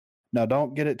 Now,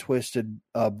 don't get it twisted.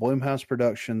 Blumhouse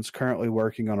Productions currently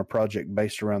working on a project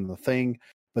based around The Thing,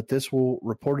 but this will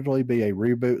reportedly be a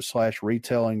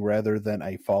reboot/retelling rather than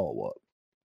a follow-up.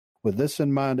 With this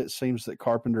in mind, it seems that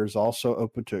Carpenter is also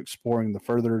open to exploring the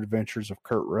further adventures of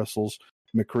Kurt Russell's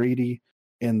MacReady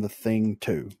in The Thing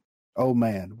 2. Oh,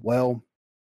 man. Well,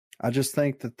 I just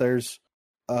think that there's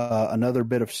another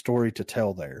bit of story to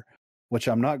tell there, which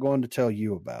I'm not going to tell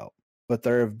you about. But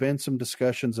there have been some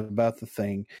discussions about The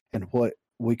Thing and what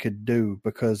we could do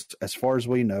because, as far as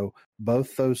we know,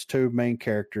 both those two main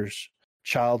characters,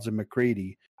 Childs and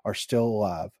MacReady, are still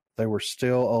alive. They were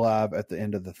still alive at the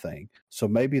end of The Thing. So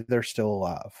maybe they're still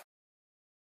alive.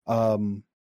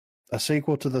 A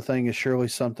sequel to The Thing is surely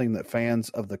something that fans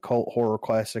of the cult horror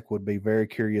classic would be very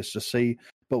curious to see.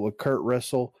 But with Kurt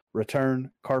Russell return,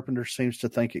 Carpenter seems to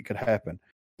think it could happen.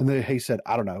 And then he said,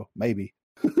 I don't know, maybe.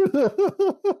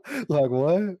 Like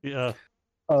what? Yeah.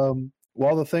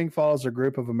 While The Thing follows a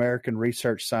group of American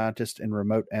research scientists in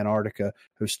remote Antarctica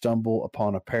who stumble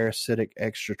upon a parasitic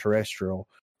extraterrestrial,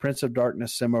 Prince of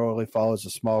Darkness similarly follows a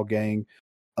small gang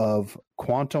of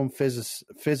quantum physics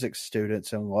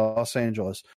students in Los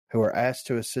Angeles who are asked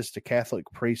to assist a Catholic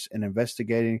priest in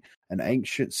investigating an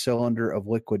ancient cylinder of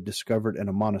liquid discovered in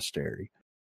a monastery,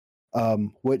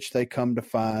 which they come to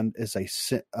find is a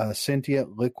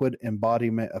sentient liquid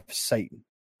embodiment of Satan.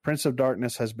 Prince of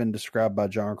Darkness has been described by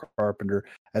John Carpenter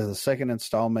as the second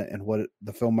installment in what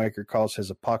the filmmaker calls his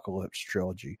Apocalypse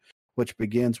trilogy, which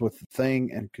begins with The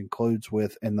Thing and concludes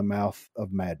with In the Mouth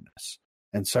of Madness.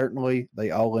 And certainly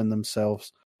they all lend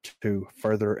themselves to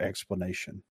further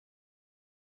explanation.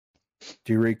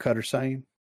 Do you read Cutter Sane?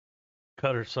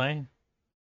 Cutter Sane?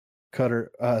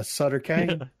 Sutter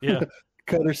Kane? Yeah.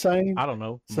 Cutter Sane? I don't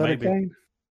know. Sutter Maybe. Kane?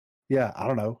 Yeah, I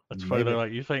don't know. That's funny. They're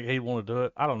like, you think he'd want to do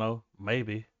it? I don't know.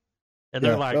 Maybe. And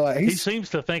they're like, he seems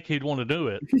to think he'd want to do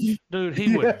it. Dude,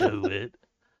 he would do it.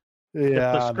 Yeah, if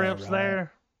the script's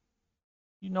there,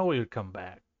 you know he would come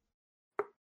back.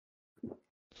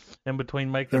 In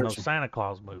between making those Santa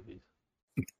Claus movies.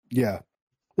 Yeah.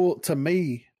 Well, to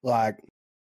me, like,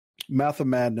 Mouth of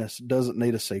Madness doesn't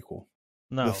need a sequel.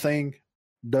 No. The Thing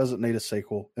doesn't need a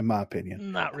sequel, in my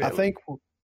opinion. Not really.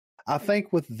 I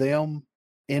think with them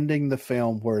ending the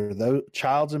film where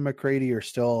Childs and MacReady are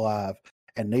still alive,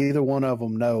 and neither one of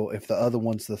them know if the other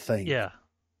one's the Thing. Yeah.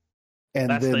 And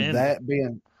that's then that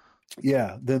being,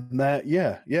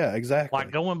 exactly.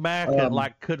 Like going back and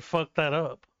like could fuck that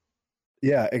up.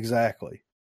 Yeah, exactly.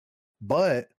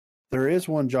 But there is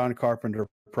one John Carpenter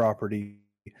property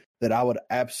that I would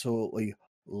absolutely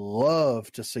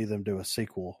love to see them do a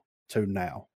sequel to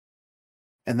now.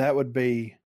 And that would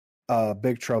be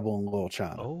Big Trouble in Little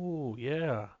China. Oh,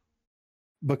 yeah.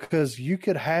 Because you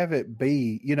could have it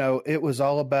be, it was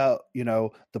all about,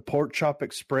 the Pork Chop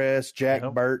Express, Jack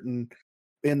Burton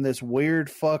in this weird,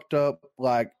 fucked up,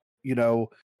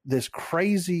 this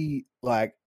crazy,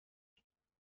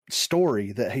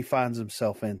 story that he finds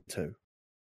himself into.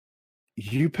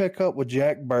 You pick up with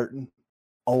Jack Burton,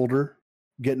 older,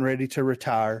 getting ready to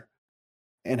retire,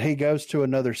 and he goes to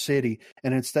another city,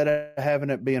 and instead of having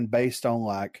it being based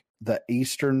on the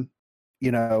Eastern,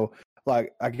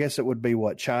 I guess it would be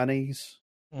Chinese,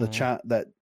 the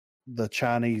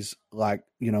Chinese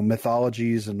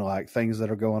mythologies and things that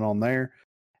are going on there,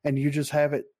 and you just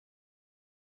have it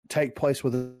take place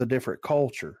with a different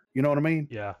culture. You know what I mean?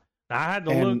 Yeah. I had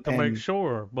to look to make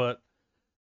sure, but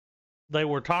they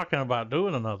were talking about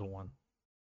doing another one,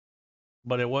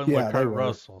 but it wasn't with Kurt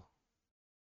Russell.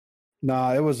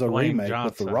 No, it was a Dwayne remake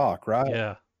Johnson. with The Rock,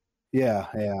 right? Yeah.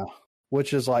 Yeah.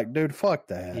 Which is dude, fuck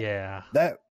that. Yeah.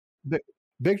 That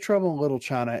Big Trouble in Little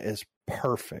China is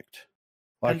perfect.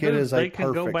 It is they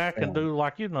can go back film. And do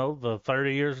the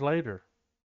 30 years later.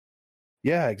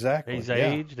 Yeah, exactly. He's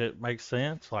aged. It makes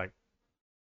sense.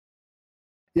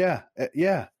 Yeah.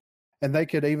 And they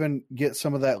could even get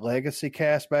some of that legacy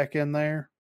cast back in there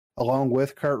along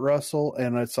with Kurt Russell,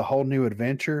 and it's a whole new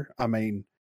adventure. I mean,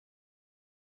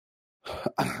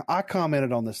 I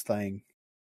commented on this thing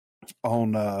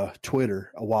on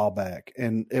Twitter a while back,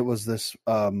 and it was this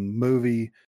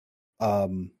movie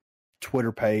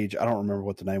Twitter page. I don't remember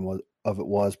what the name of it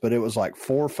was, but it was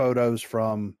 4 photos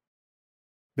from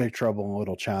Big Trouble in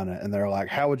Little China, and they're like,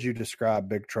 how would you describe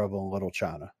Big Trouble in Little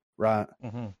China? Right?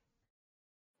 Mm-hmm.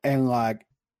 And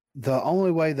the only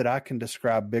way that I can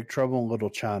describe Big Trouble in Little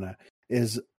China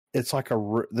is it's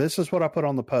this is what I put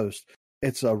on the post.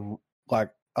 It's a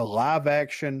live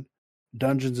action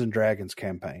Dungeons and Dragons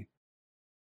campaign,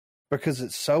 because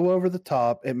it's so over the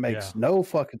top. It makes no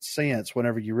fucking sense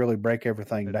whenever you really break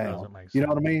everything down. You know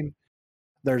what I mean?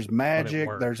 There's magic.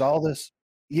 There's all this.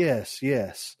 Yes.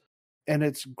 And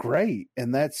it's great.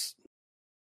 And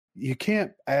you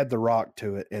can't add The Rock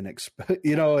to it and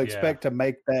expect to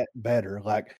make that better.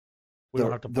 We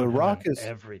don't have to put The Rock is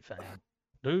everything,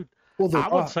 dude. Well, I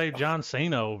would say John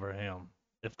Cena over him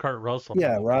if Kurt Russell.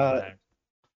 Yeah, right.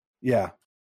 Yeah,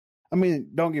 I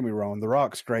mean, don't get me wrong. The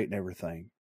Rock's great and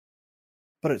everything,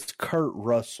 but it's Kurt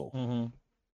Russell. Mm-hmm.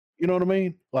 You know what I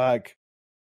mean? I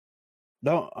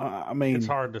mean, it's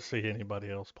hard to see anybody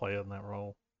else playing that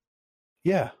role.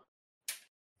 Yeah.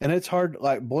 And it's hard,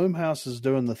 Blumhouse is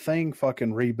doing the Thing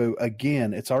fucking reboot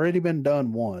again. It's already been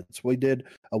done once. We did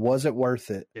a Was It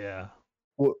Worth It? Yeah.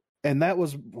 And that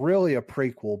was really a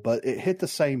prequel, but it hit the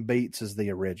same beats as the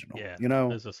original. Yeah.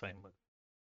 It's the same movie.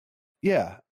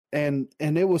 Yeah. And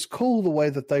it was cool the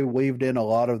way that they weaved in a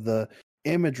lot of the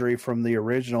imagery from the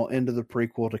original into the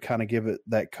prequel to kind of give it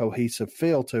that cohesive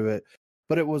feel to it.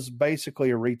 But it was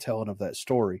basically a retelling of that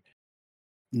story.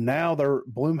 Now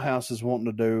Blumhouse is wanting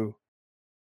to do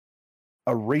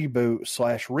a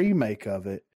reboot / remake of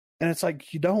it, and it's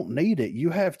you don't need it. You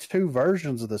have 2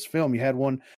 versions of this film. You had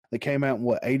one that came out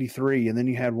in 83, and then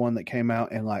you had one that came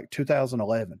out in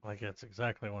 2011. That's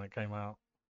exactly when it came out.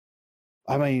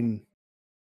 I mean,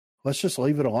 let's just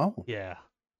leave it alone. Yeah,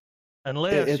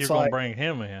 unless you're going to bring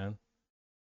him in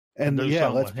and do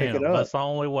let's pick it up. That's the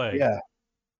only way.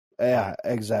 Yeah,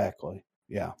 exactly.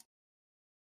 Yeah.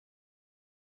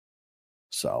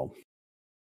 So,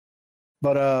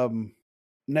 but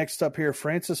next up here,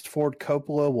 Francis Ford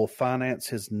Coppola will finance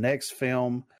his next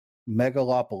film,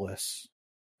 Megalopolis,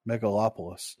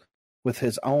 with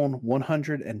his own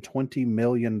 $120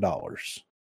 million.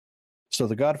 So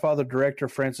the Godfather director,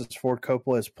 Francis Ford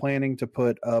Coppola, is planning to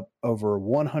put up over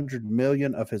 $100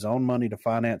 million of his own money to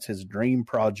finance his dream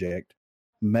project,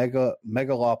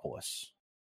 Megalopolis.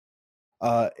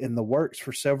 In the works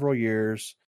for several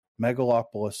years,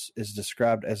 Megalopolis is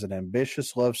described as an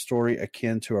ambitious love story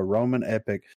akin to a Roman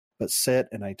epic, but set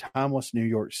in a timeless New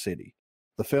York City.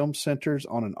 The film centers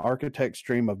on an architect's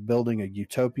dream of building a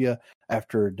utopia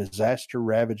after a disaster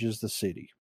ravages the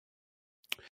city.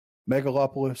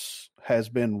 Megalopolis has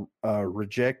been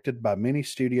rejected by many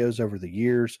studios over the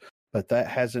years, but that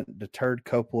hasn't deterred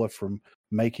Coppola from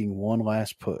making one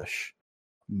last push.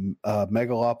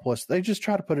 Megalopolis, they just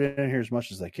try to put it in here as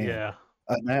much as they can. Yeah.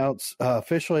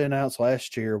 Officially announced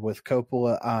last year, with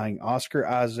Coppola eyeing Oscar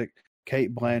Isaac,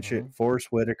 Kate Blanchett, Forrest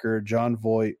Whitaker, Jon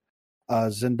Voight,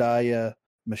 Zendaya,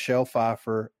 Michelle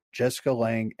Pfeiffer, Jessica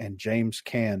Lange, and James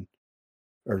Caan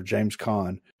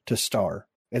to star.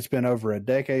 It's been over a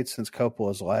decade since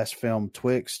Coppola's last film,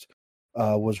 Twixt,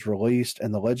 was released,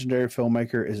 and the legendary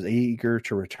filmmaker is eager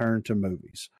to return to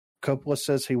movies. Coppola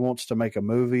says he wants to make a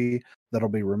movie that'll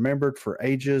be remembered for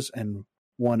ages and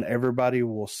one everybody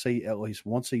will see at least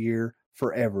once a year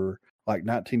forever, like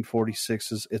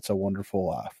 1946's It's a Wonderful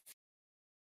Life.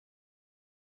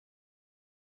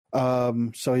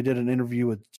 So he did an interview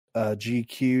with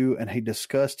GQ, and he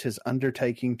discussed his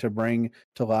undertaking to bring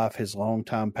to life his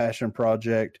longtime passion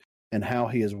project and how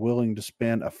he is willing to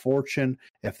spend a fortune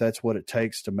if that's what it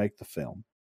takes to make the film.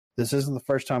 This isn't the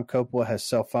first time Coppola has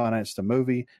self-financed a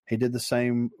movie. He did the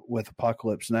same with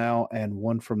Apocalypse Now and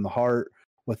One from the Heart,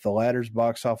 with the latter's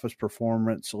box office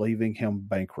performance leaving him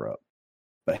bankrupt.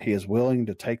 But he is willing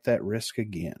to take that risk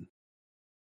again.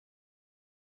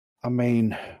 I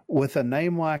mean, with a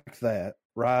name like that,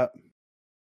 right?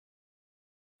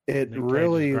 It Nick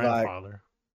really Cage's like, grandfather.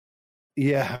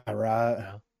 yeah, right.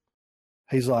 Yeah.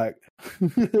 He's like,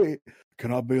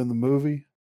 can I be in the movie?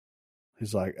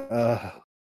 He's like, I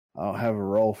don't have a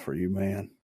role for you, man.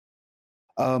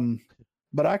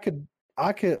 But I could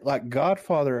like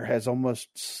Godfather has almost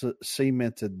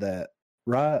cemented that,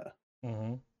 right?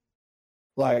 Mm-hmm.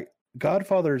 Like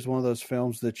Godfather is one of those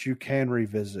films that you can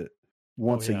revisit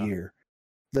once a year.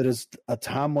 That is a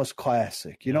timeless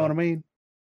classic. You know what I mean?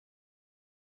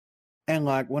 And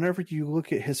like whenever you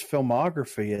look at his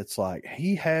filmography, it's like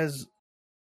he has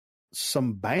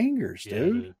some bangers,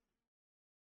 dude.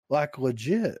 Like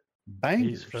legit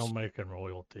bangers. He's filmmaking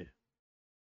royalty.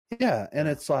 Yeah, and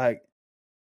it's like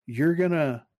you're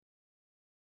gonna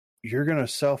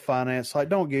self-finance. Like,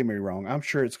 don't get me wrong, I'm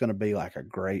sure it's gonna be like a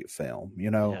great film, you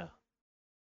know. Yeah.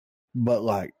 But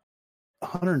like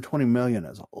 120 million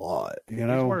is a lot, you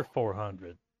know. He's worth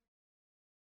 400.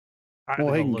 I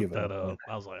Well, he can look give that it up.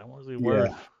 I was like, what is he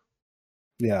worth?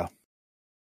 Yeah.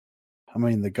 I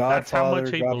mean, The Godfather. That's how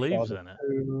much he Godfather believes in it.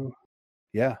 2.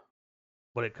 Yeah.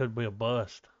 But it could be a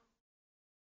bust.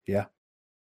 Yeah.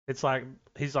 It's like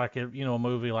he's like, you know, a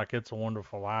movie like It's a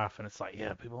Wonderful Life, and it's like,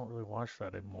 yeah, people don't really watch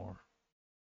that anymore.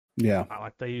 Yeah. Not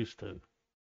like they used to.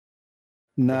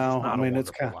 No, I mean, A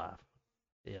it's Wonderful kind. Life.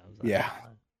 Yeah. Yeah.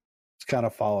 It's kind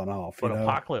of falling off. But you know?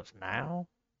 Apocalypse Now.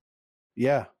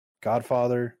 Yeah.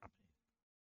 Godfather.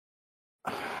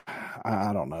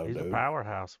 I don't know, He's dude. a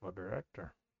powerhouse of a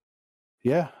director.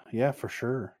 Yeah, for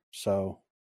sure. So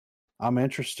I'm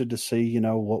interested to see, you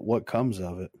know, what comes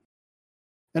of it.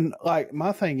 And like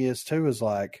my thing is too is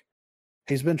like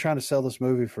he's been trying to sell this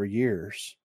movie for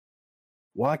years.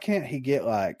 Why can't he get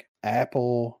like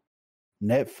Apple,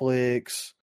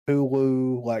 Netflix,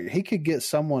 Hulu? Like he could get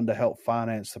someone to help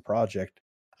finance the project.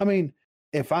 I mean,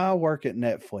 if I work at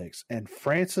Netflix and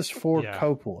Francis Ford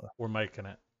Coppola, we're making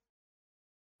it.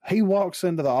 He walks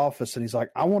into the office and he's like,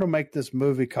 I want to make this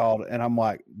movie called, and I'm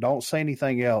like, don't say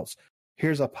anything else.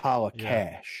 Here's a pile of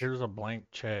cash. Here's a blank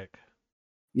check.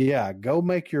 Yeah, go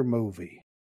make your movie.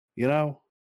 You know?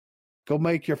 Go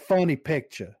make your funny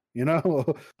picture. You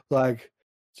know? Like,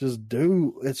 just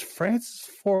it's Francis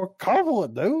Ford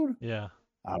Coppola, dude. Yeah.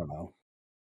 I don't know.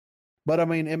 But I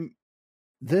mean,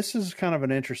 this is kind of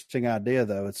an interesting idea,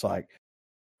 though. It's like,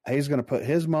 he's going to put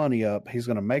his money up. He's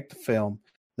going to make the film.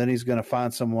 Then he's going to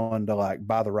find someone to like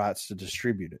buy the rights to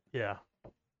distribute it. Yeah.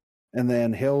 And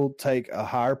then he'll take a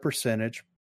higher percentage,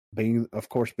 being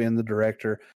the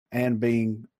director and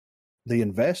being the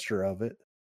investor of it.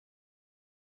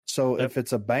 So if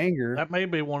it's a banger, that may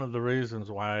be one of the reasons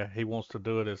why he wants to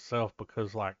do it himself,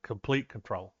 because like complete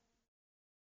control.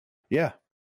 Yeah.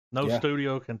 No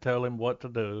studio can tell him what to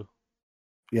do.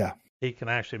 Yeah. He can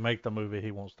actually make the movie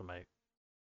he wants to make.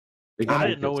 I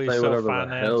didn't know he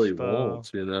self-financed. Hell he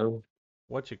wants, you know.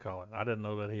 What you call it? I didn't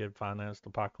know that he had financed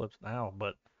Apocalypse Now,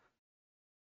 but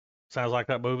sounds like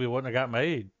that movie wouldn't have got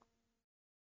made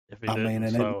if he didn't. Mean,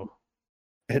 so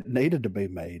it needed to be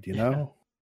made, you know.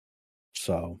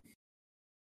 So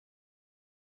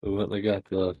we wouldn't have got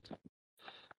the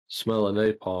smell of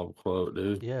napalm quote,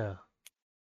 dude. Yeah.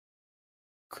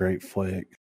 Great flick.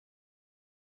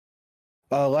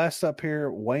 Last up here,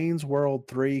 Wayne's World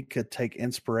 3 could take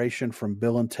inspiration from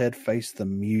Bill and Ted Face the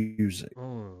Music.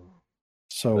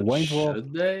 So but Wayne's should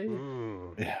World. They?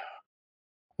 Yeah.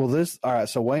 Well, all right.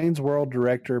 So Wayne's World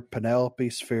director Penelope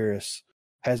Spheris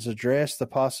has addressed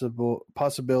the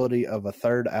possibility of a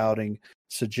third outing,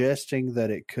 suggesting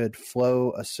that it could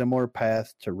flow a similar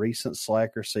path to recent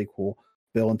Slacker sequel,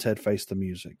 Bill and Ted Face the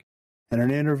Music. In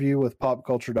an interview with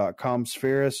PopCulture.com,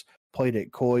 Spheris played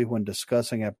it coy when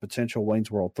discussing a potential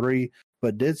Wayne's World 3,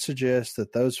 but did suggest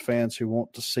that those fans who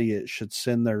want to see it should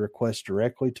send their request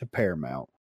directly to Paramount.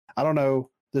 I don't know.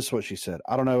 This is what she said.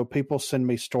 I don't know. People send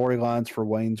me storylines for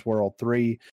Wayne's World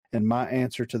 3, And my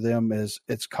answer to them is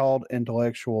it's called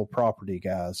intellectual property,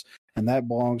 guys, and that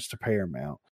belongs to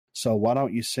Paramount. So why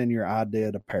don't you send your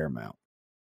idea to Paramount?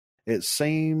 It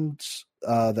seems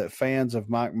that fans of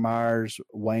Mike Myers,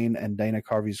 Wayne, and Dana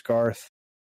Carvey's Garth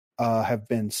have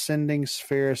been sending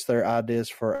Spheris their ideas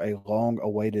for a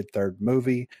long-awaited third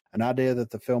movie, an idea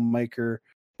that the filmmaker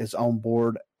is on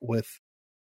board with,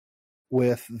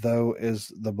 though,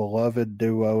 is the beloved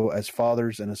duo as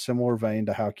fathers in a similar vein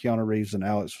to how Keanu Reeves and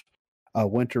Alex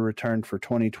Winter returned for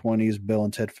 2020's Bill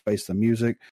and Ted Face the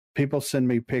Music. People send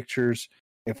me pictures.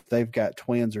 If they've got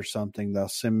twins or something, they'll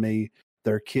send me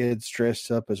their kids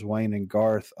dressed up as Wayne and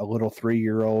Garth, a little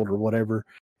 3-year-old or whatever.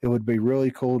 It would be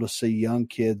really cool to see young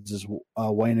kids as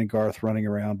Wayne and Garth running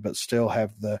around, but still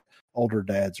have the older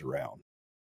dads around.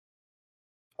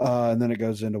 And then it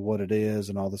goes into what it is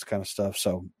and all this kind of stuff.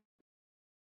 So,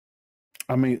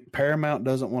 I mean, Paramount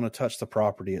doesn't want to touch the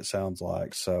property, it sounds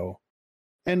like. So,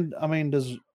 and I mean,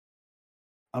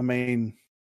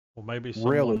 well, maybe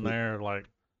someone really, there like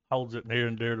holds it near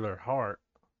and dear to their heart.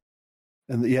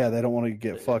 And yeah, they don't want to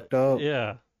get fucked up.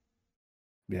 Yeah.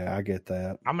 Yeah, I get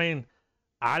that. I mean,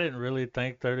 I didn't really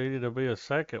think there needed to be a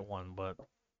second one, but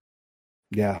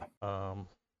yeah. But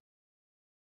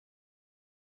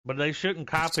they shouldn't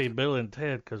copy Bill and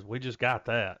Ted because we just got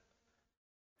that.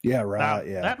 Yeah, right. Now,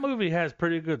 yeah. That movie has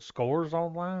pretty good scores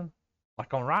online.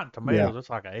 Like on Rotten Tomatoes, it's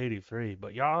like an 83.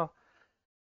 But y'all,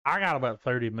 I got about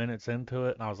 30 minutes into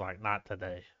it, and I was like, not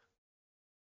today.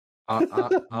 I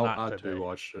Not today. too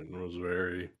watched it and was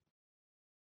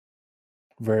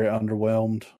very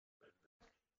underwhelmed.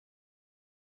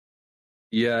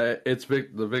 Yeah,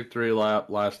 the victory lap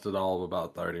lasted all of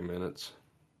about 30 minutes.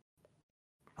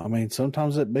 I mean,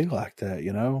 sometimes it be like that,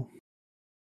 you know?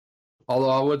 Although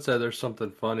I would say there's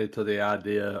something funny to the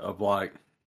idea of, like,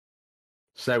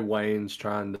 say Wayne's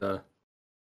trying to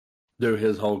do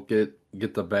his whole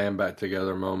get the band back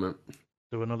together moment.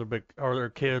 Do another big, or their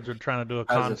kids are trying to do a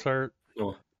concert.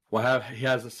 He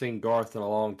hasn't seen Garth in a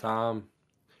long time,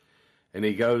 and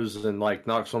he goes and like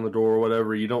knocks on the door or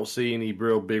whatever. You don't see any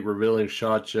real big revealing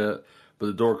shots yet, but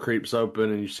the door creeps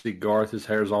open and you see Garth. His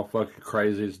hair's all fucking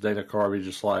crazy. It's Dana Carvey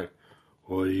just like,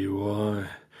 "What do you want?"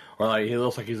 Or like he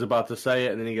looks like he's about to say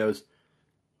it, and then he goes,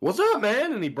 "What's up,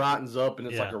 man?" And he brightens up, and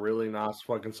it's like a really nice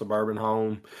fucking suburban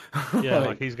home. Yeah,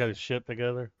 like he's got his shit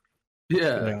together.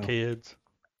 Yeah, the kids.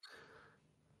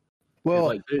 Well,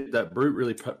 like, dude, that brute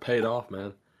really paid off,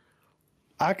 man.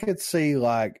 I could see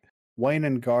like Wayne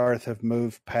and Garth have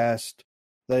moved past.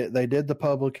 They did the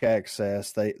public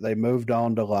access. They moved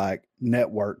on to like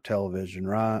network television,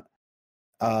 right?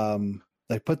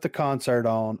 They put the concert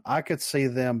on. I could see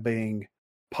them being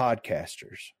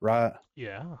podcasters, right?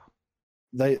 Yeah.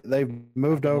 They've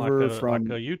moved over from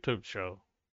like a YouTube show.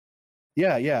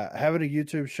 Yeah, having a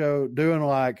YouTube show, doing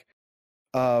like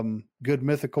Good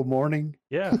Mythical Morning,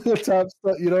 yeah, type stuff.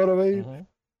 You know what I mean? Mm-hmm.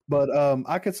 But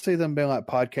I could see them being like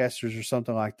podcasters or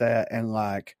something like that, and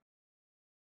like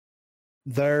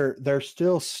they're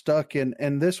still stuck in.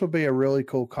 And this would be a really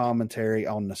cool commentary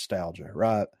on nostalgia,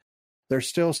 right? They're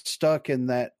still stuck in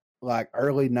that like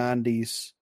early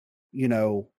 '90s, you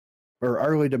know, or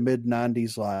early to mid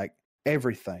 '90s, like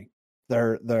everything.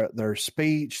 Their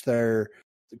speech, their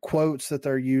quotes that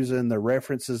they're using, the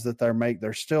references that they make,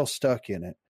 they're still stuck in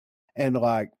it. And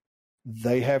like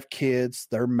they have kids,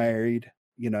 they're married,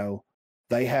 you know,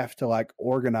 they have to like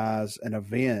organize an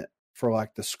event for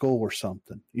like the school or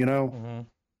something, you know? Mm-hmm.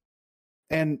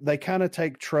 And they kind of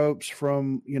take tropes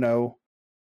from, you know,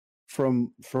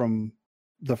 from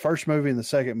the first movie and the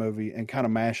second movie and kind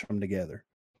of mash them together.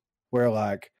 Where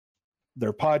like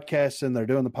they're podcasting, they're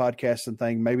doing the podcasting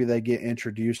thing. Maybe they get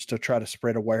introduced to try to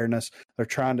spread awareness. They're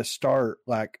trying to start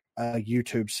like a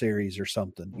YouTube series or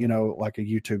something, you know, like a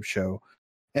YouTube show.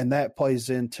 And that plays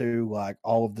into like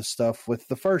all of the stuff with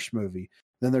the first movie.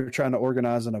 Then they're trying to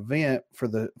organize an event for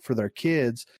their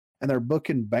kids, and they're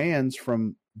booking bands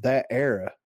from that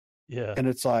era. Yeah. And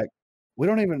it's like, we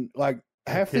don't even like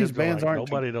half these bands aren't.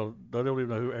 They don't even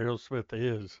know who Aerosmith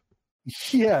is.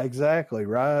 Yeah, exactly.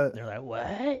 Right. They're like,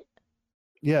 what?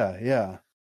 Yeah.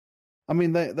 I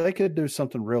mean, they could do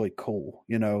something really cool,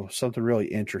 you know, something really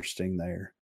interesting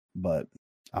there. But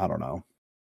I don't know.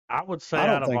 I would say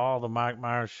out of all the Mike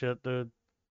Myers shit, dude,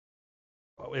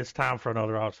 it's time for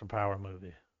another Austin Power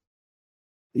movie.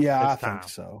 Yeah, I think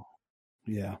so.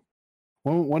 Yeah.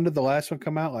 When did the last one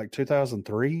come out? Like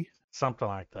 2003? Something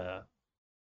like that.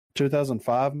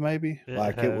 2005, maybe?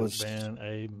 It was been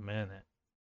a minute.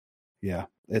 Yeah,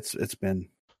 it's been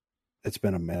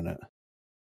a minute.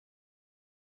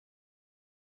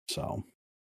 So,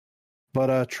 but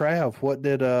Trav,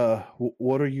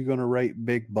 what are you going to rate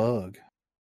Big Bug?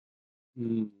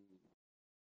 Hmm.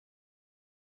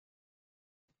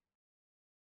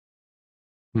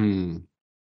 Hmm.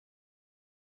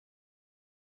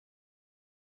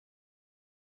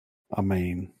 I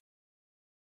mean,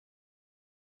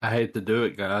 I hate to do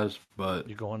it, guys, but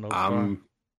You going no star?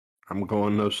 I'm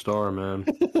going no star, man.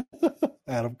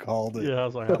 Adam called it. Yeah, I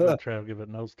was like, I'm gonna try to give it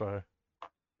no star.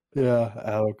 Yeah,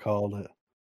 Adam called it.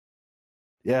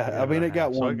 Yeah, I mean, it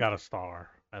got So it one. got a star.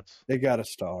 It got a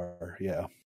star. Yeah.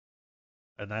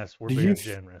 And we're Do being you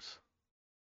generous.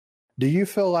 do you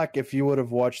feel like if you would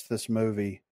have watched this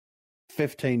movie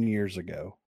 15 years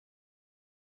ago,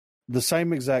 the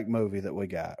same exact movie that we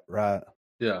got, right?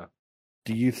 Yeah.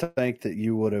 Do you think that it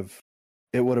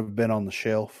would have been on the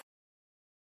shelf?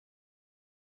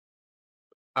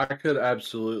 I could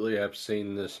absolutely have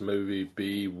seen this movie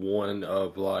be one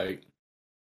of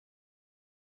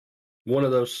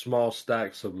those small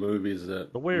stacks of movies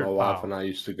that The my weird wife pile. and I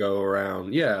used to go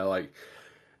around. Yeah, like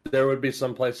there would be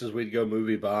some places we'd go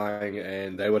movie buying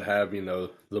and they would have, the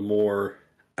more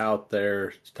out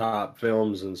there top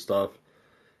films and stuff.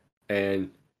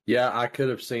 And yeah, I could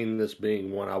have seen this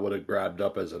being one I would have grabbed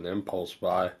up as an impulse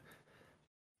buy.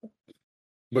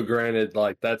 But granted,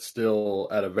 like that's still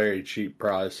at a very cheap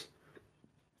price.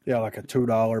 Yeah, like a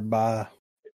 $2 buy.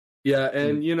 Yeah,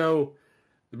 and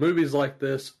movies like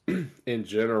this in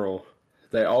general,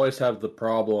 they always have the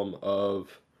problem of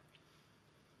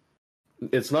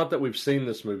it's not that we've seen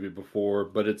this movie before,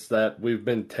 but it's that we've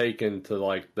been taken to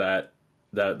like that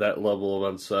level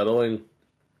of unsettling.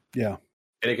 Yeah.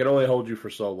 And it can only hold you for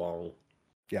so long.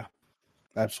 Yeah.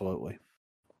 Absolutely.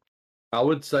 I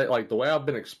would say like the way I've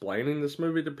been explaining this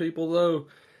movie to people though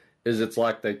is it's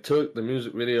like they took the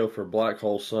music video for Black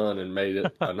Hole Sun and made it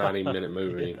a 90-minute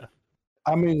movie. Yeah.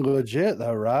 I mean, legit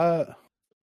though, right?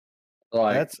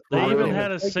 Like They I even didn't had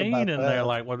even a think scene about in that. there,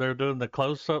 like where they're doing the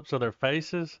close-ups of their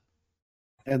faces,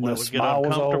 And when the it would get smile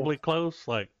was uncomfortably old. close.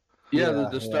 Like, yeah, the Yeah,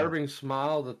 disturbing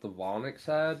smile that the Vonics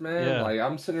had, man. Yeah. Like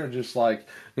I'm sitting there just like,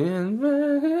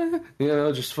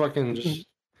 just fucking just you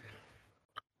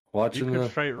watching could the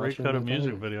straight watching recut a the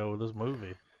music thing. video with this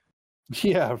movie.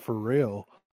 yeah, for real.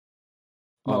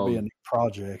 Might be a Um, new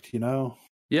project, you know?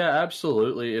 yeah,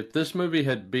 absolutely. If this movie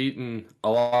had beaten a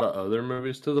lot of other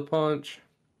movies to the punch,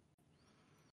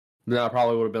 then I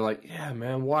probably would have been like, yeah,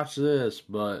 man, watch this.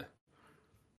 But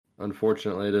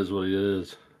unfortunately, it is what it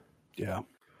is. Yeah.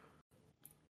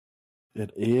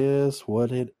 It is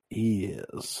what it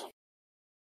is.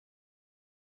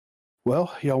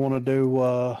 Well, y'all want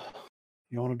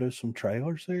to do some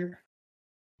trailers here?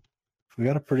 We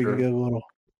got a pretty Sure. good little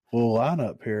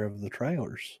lineup here of the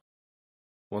trailers.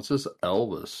 What's this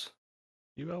Elvis?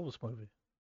 You Elvis movie.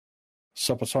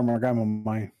 Sup, summer grandma,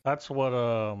 man. That's what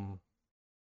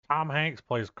Tom Hanks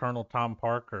plays Colonel Tom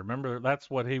Parker. Remember, that's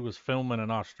what he was filming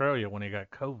in Australia when he got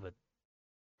COVID.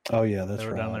 Oh yeah, that's They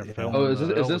were right. down there yeah. filming. Oh, is the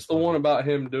this Elvis the one movie. about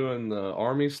him doing the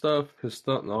army stuff, his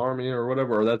stunt in the army or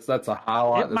whatever? Or that's a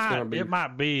highlight that's gonna be. It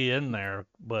might be in there,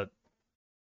 but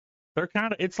they're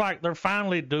kind of. It's like they're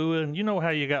finally doing. You know how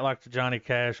you got like the Johnny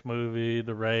Cash movie,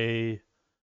 the Ray.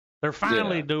 They're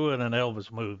finally Yeah. doing an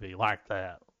Elvis movie like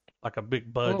that, like a big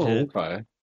Oh, budget. okay.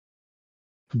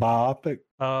 Biopic.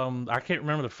 I can't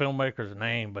remember the filmmaker's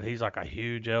name, but he's like a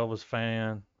huge Elvis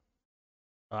fan.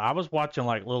 I was watching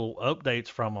like little updates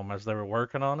from them as they were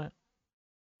working on it.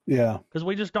 Yeah. Because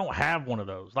we just don't have one of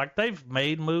those. Like they've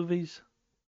made movies,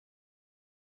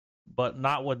 but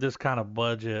not with this kind of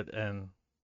budget and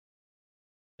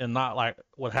not like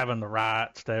with having the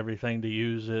rights to everything to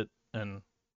use it. And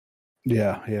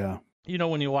Yeah, yeah. you know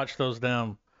when you watch those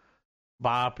damn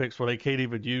biopics where they can't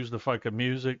even use the fucking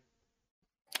music,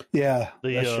 Yeah.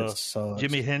 the that shit sucks.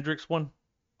 Jimi Hendrix one.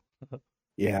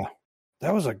 Yeah.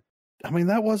 That wasn't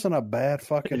a bad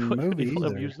fucking movie They let either.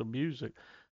 them use the music.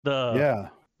 Yeah.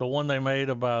 The one they made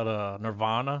about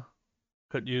Nirvana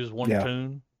couldn't use one Yeah.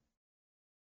 tune.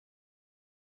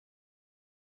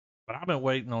 But I've been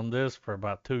waiting on this for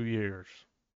about 2 years.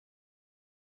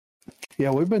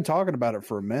 Yeah, we've been talking about it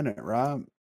for a minute, right?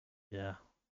 Yeah.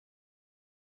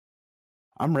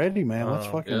 I'm ready, man. Let's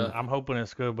fucking yeah. I'm hoping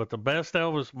it's good. But the best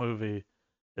Elvis movie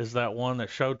is that one that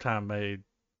Showtime made.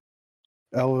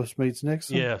 Elvis meets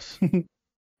Nixon. Yes.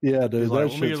 Yeah, dude. He's That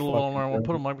like, let me get shit's a little on there. I want to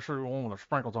put fucking them, make sure one with the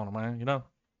sprinkles on them, man. You know?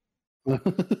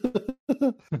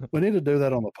 we need to do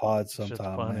that on the pod Shit's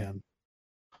sometime, funny. man.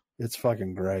 It's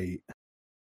fucking great.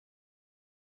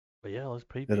 But yeah, let's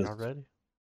peep. It Y'all is. ready?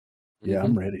 Yeah,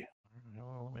 I'm ready. Hold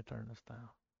on, let me turn this down.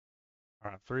 All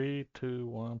right, 3, 2,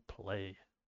 1, play.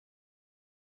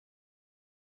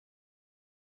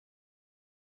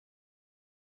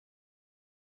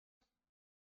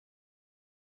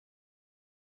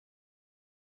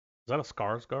 that a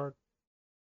Skarsgård?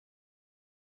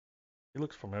 He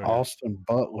looks familiar. Austin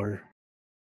Butler.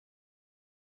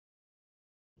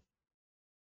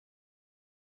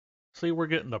 See, we're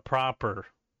getting the proper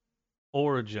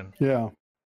origin. Yeah.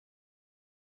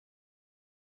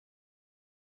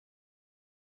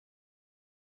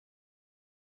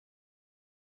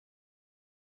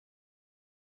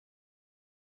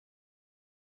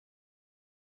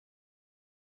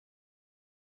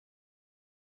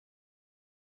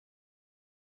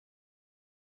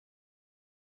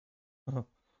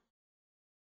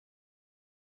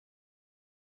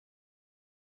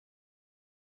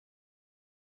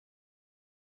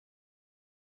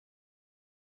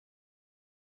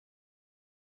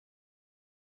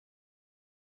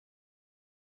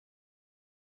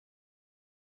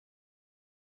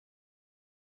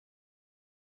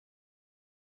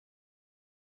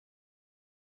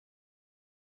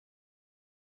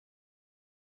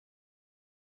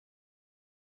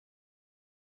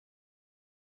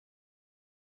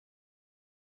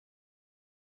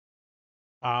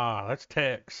 Ah, that's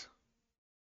Tex.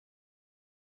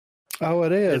 Oh,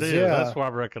 it is. It is. Yeah. That's where I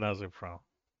recognize him from.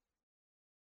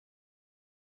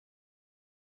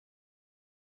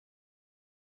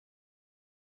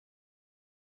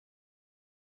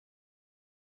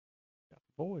 Got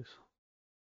the voice.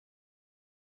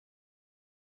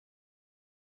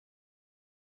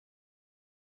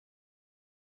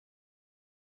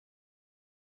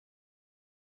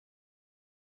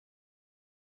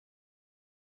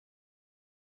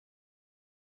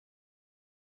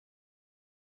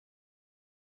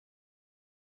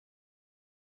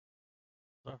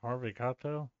 Is that Harvey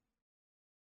Keitel?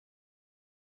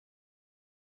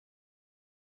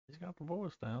 He's got the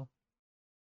voice down.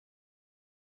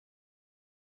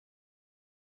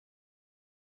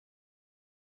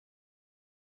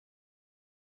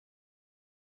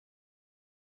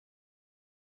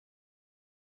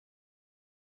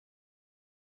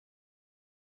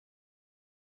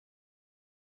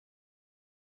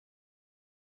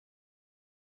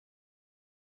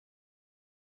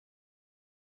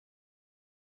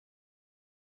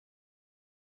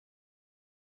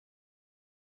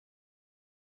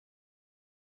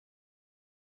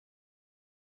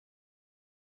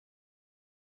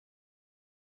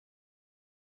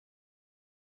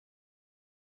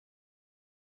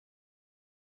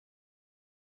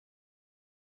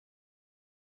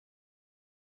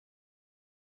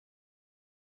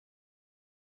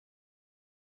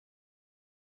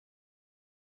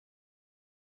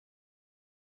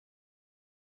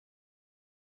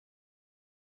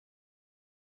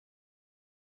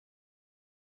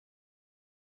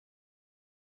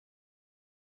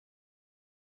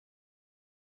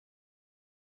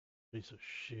 Piece of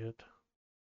shit.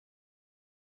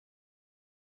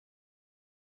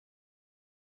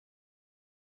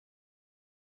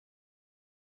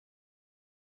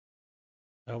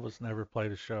 Elvis never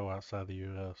played a show outside the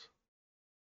U.S.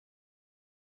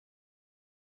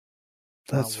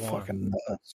 That's Not one. fucking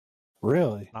nuts.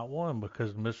 Really? Not one,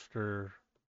 because Mr.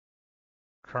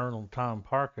 Colonel Tom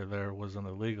Parker there was an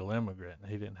illegal immigrant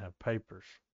and he didn't have papers.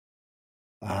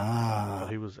 So Ah.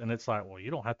 he was, and it's like, well,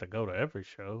 you don't have to go to every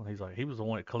show. And he's like, he was the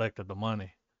one that collected the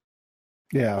money.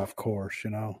 Yeah, of course, you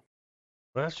know.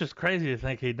 But that's just crazy to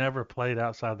think he never played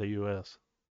outside the U.S.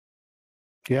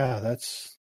 Yeah,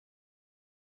 that's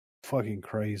fucking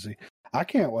crazy. I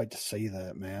can't wait to see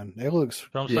that, man. It looks.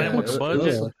 So I'm saying with the budget.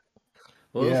 It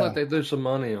looks like they threw some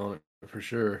money on it for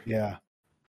sure. Yeah.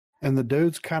 And the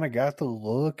dude's kind of got the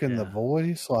look and the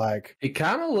voice, like he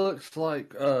kind of looks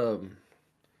like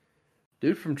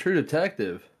dude from True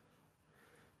Detective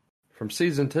from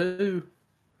season 2.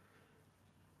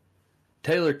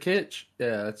 Taylor Kitsch,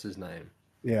 yeah, that's his name.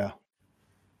 Yeah,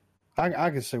 I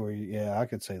could see where. I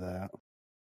could see that.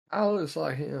 I looks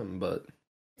like him, but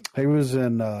he was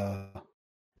in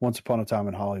Once Upon a Time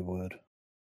in Hollywood.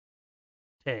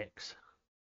 Tex.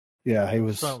 Yeah, he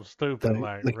was something stupid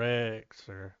like Rex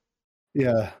or.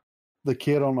 Yeah, the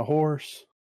kid on the horse.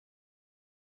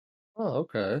 Oh,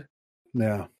 okay.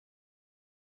 Yeah.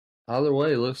 Either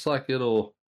way, looks like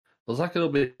it'll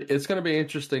be. It's going to be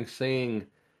interesting seeing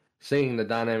the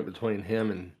dynamic between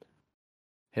him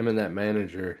and that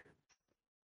manager.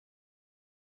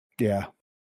 Yeah,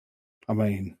 I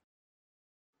mean,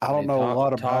 I don't know a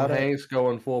lot about Tom Hanks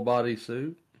going full body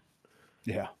suit.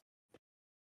 Yeah,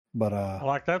 but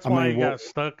like that's why he got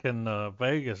stuck in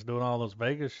Vegas doing all those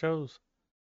Vegas shows.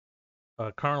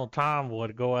 Colonel Tom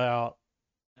would go out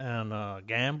and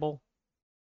gamble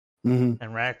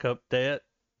and rack up debt,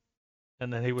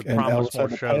 and then he would promise more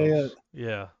shows.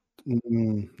 Yeah,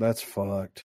 that's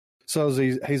fucked. So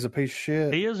he's a piece of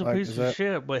shit. He is a piece of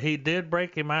shit, but he did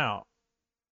break him out.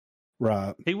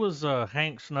 Right. He was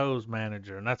Hank Snow's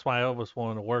manager, and that's why Elvis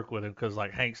wanted to work with him because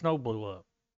like Hank Snow blew up.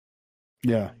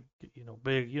 Yeah.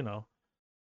 Big,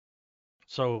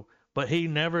 So, but he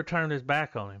never turned his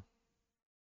back on him.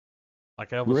 Like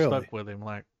Elvis stuck with him.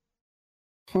 Like,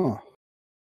 huh?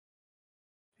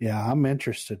 Yeah, I'm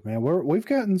interested, man. We've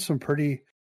gotten some pretty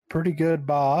good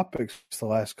biopics the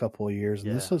last couple of years,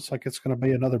 and this looks like it's going to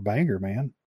be another banger,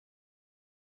 man.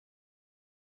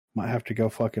 Might have to go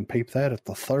fucking peep that at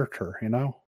the theater,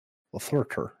 the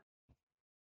theater.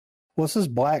 What's this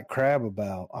Black Crab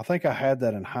about? I think I had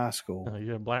that in high school.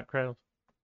 You had Black Crabs?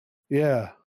 Yeah.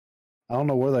 I don't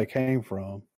know where they came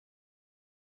from.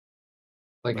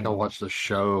 I think I watched a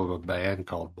show of a band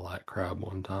called Black Crab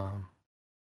one time.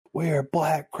 We're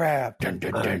Black Crab. Dun,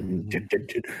 dun, dun, dun, dun,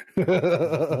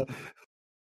 dun.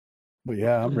 But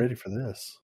yeah, I'm ready for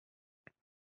this.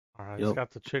 All right, It's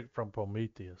got the chick from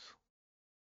Prometheus.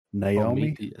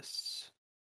 Naomi? Prometheus.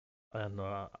 And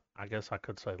I guess I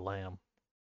could say Lamb.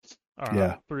 All right,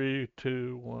 yeah. 3,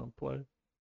 2, 1, play.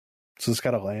 So it's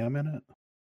got a lamb in it?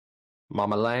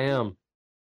 Mama Lamb.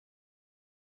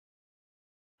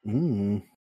 Is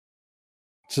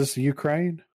this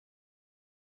Ukraine?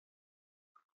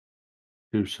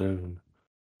 Too soon.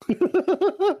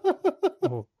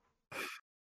 Oh.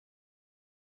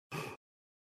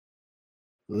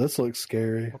 This looks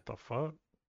scary. What the fuck?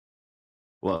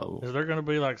 Whoa. Is there going to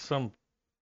be like some...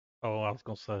 Oh, I was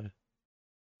going to say. Are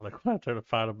they going out there to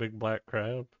fight a big black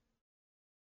crab?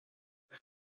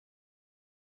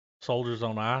 Soldiers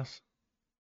on ice?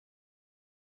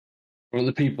 From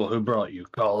the people who brought you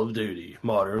Call of Duty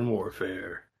Modern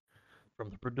Warfare. From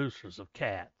the producers of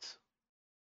Cats.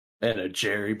 And a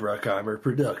Jerry Bruckheimer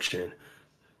production.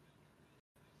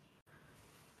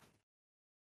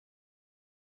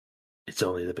 It's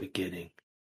only the beginning.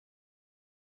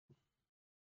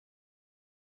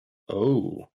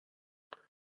 Oh.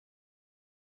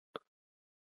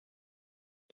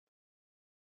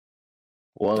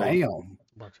 Whoa. Damn.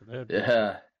 Bunch of dead.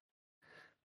 Yeah.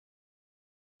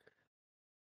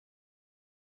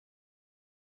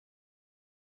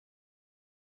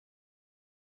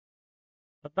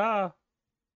 Ta-da!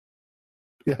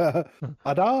 Yeah.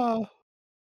 Ta-da!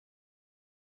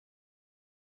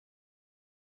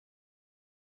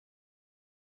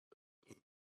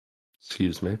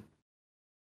 Excuse me.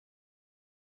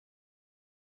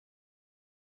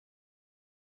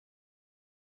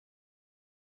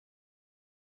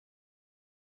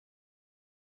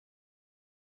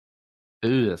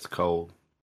 Ooh, that's cold.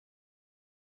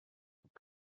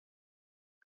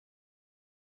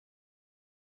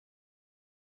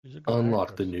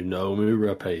 Unlock the new Naomi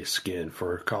Rapace skin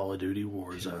for Call of Duty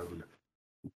Warzone.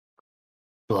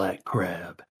 Black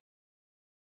Crab.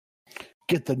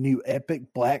 Get the new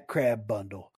epic Black Crab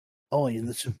bundle. Only in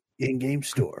the in-game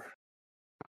store.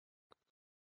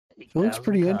 It looks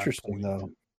pretty interesting,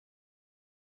 though.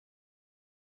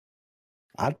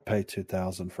 I'd pay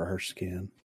 $2,000 for her skin.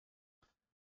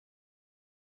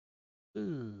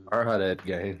 Ooh. Our hot Ed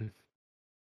game.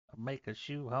 Make a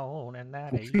shoe hole and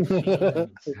not a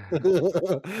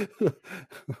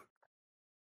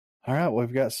All right,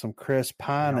 we've got some Chris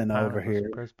pining over here.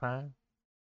 Chris Pine?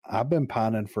 I've been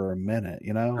pining for a minute,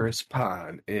 Chris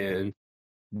Pine and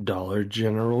Dollar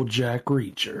General Jack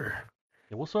Reacher.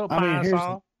 Yeah, what's up,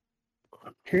 Pine?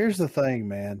 Here's the thing,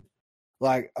 man.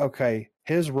 Like, okay,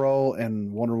 his role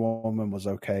in Wonder Woman was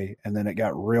okay, and then it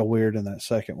got real weird in that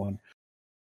second one.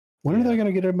 When are they going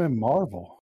to get him in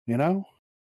Marvel?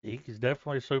 He's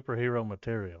definitely superhero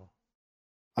material.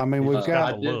 I mean, we've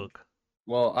got a look.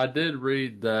 Well, I did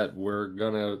read that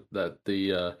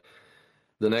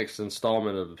the next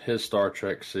installment of his Star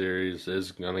Trek series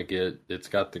is gonna it's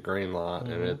got the green light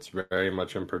and it's very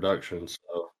much in production.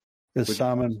 So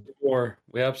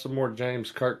we have some more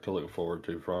James Kirk to look forward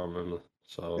to from him.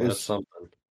 So that's something.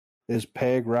 Is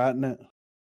Peg writing it?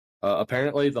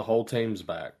 Apparently, the whole team's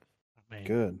back.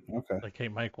 Good. Okay. They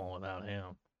can't make one without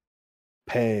him.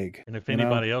 Peg. And if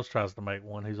anybody else tries to make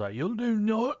one, he's like, "You'll do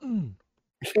nothing.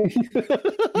 You'll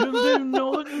do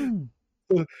nothing.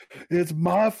 It's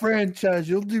my franchise.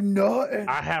 You'll do nothing."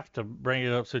 I have to bring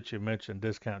it up since you mentioned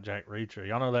Discount Jack Reacher.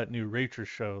 Y'all know that new Reacher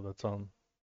show that's on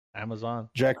Amazon?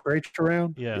 Jack Reacher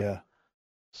around? Yeah.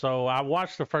 So I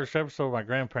watched the first episode with my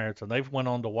grandparents, and they went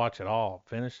on to watch it all,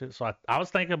 finish it. So I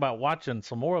was thinking about watching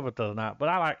some more of it the other night, but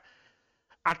I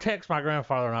text my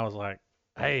grandfather and I was like,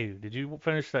 "Hey, did you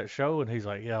finish that show?" And he's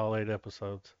like, "Yeah, all 8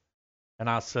 episodes." And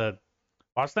I said,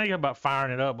 I was thinking about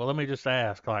firing it up, but let me just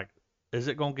ask, like, is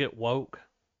it going to get woke?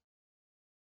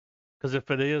 Because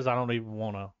if it is, I don't even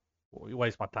want to You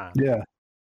waste my time. Yeah.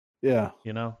 Yeah.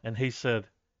 You know? And he said,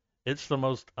 it's the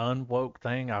most unwoke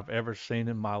thing I've ever seen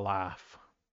in my life.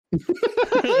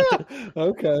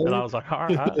 Okay. And I was like, all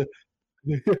right.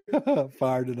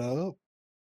 Fired it up.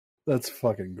 That's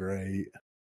fucking great.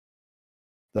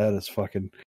 That is fucking.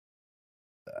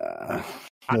 I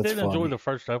That's did enjoy funny. the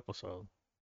first episode.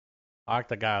 I like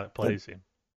the guy that plays him.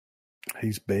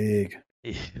 He's big.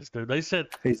 He is, dude. They said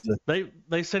He's the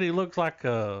they said he looked like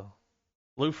Lou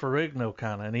Ferrigno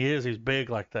kind of, and he is. He's big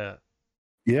like that.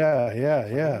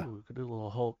 yeah. Ooh, we could do a little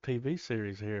Hulk TV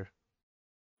series here.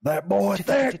 That boy,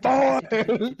 thick boy.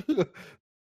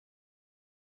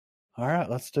 All right,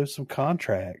 let's do some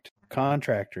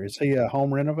contractor. Is he a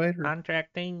home renovator?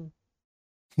 Contracting.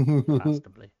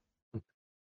 Possibly.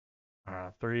 All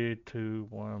right, 3, 2,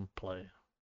 1, play.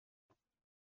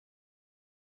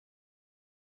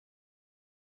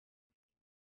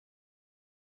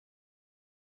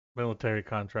 Military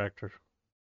contractor.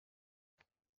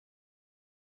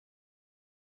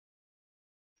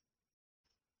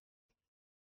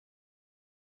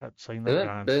 I've seen that Isn't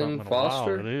guy in Ben something in a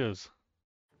Foster? while. It is.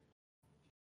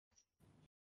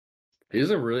 He's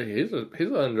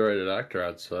an underrated actor,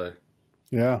 I'd say.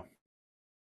 Yeah.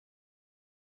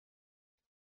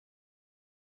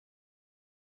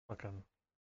 Fucking.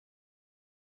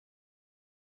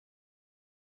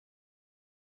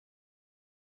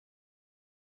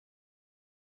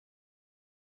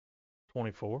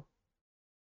 $24.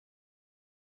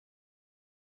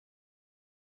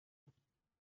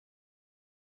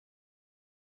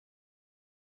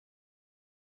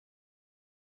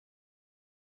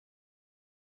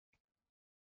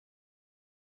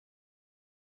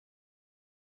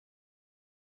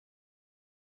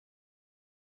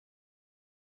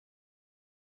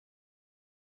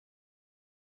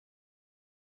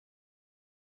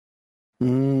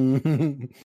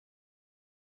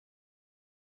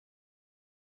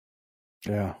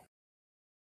 Yeah.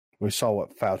 We saw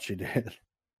what Fauci did.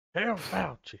 Hell,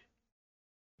 Fauci.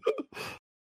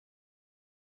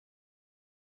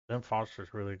 Ben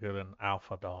Foster's really good in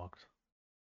Alpha Dogs.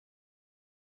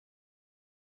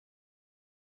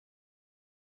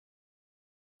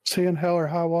 Is he in Hell or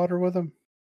High Water with him?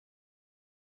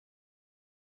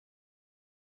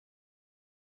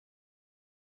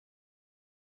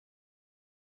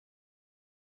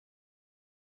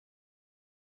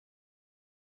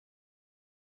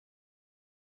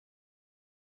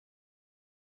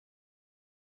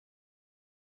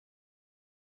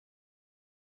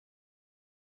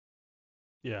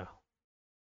 Yeah.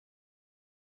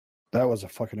 That was a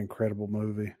fucking incredible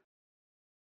movie.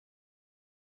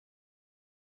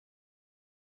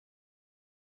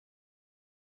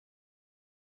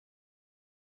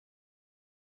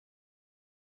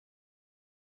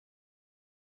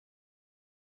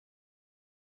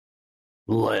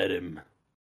 Let him.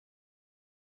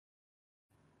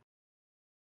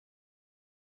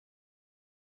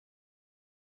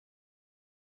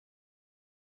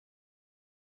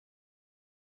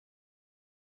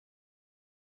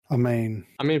 I mean,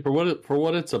 For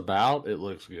what it's about, it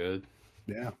looks good.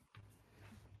 yeah.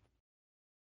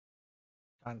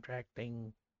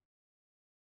 Contracting.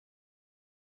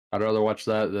 I'd rather watch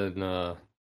that than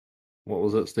what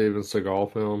was it, Steven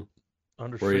Seagal film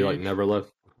Under where he like Siege. never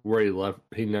left.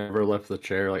 He never left the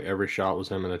chair. Like every shot was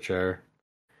him in a chair.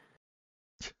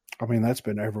 I mean, that's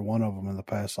been every one of them in the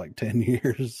past like 10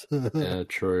 years. Yeah,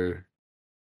 true.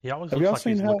 He always Have looks y'all like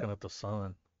seen he's how- looking at the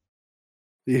sun.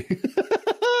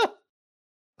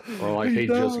 Or like He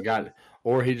does.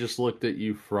 he just looked at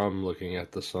you from looking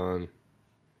at the sun.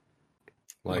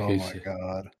 Like Oh my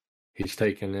god. he's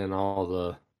taking in all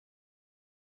the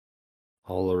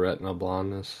retina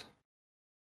blindness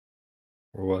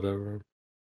or whatever.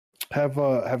 Have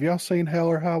y'all seen Hell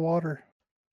or High Water?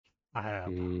 I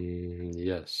have.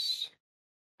 Yes.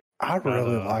 I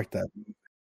really like that.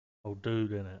 Oh,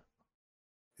 dude in it.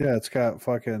 Yeah, it's got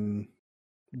fucking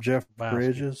Jeff Baskin.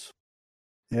 Bridges.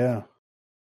 Yeah.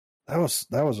 That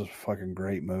was a fucking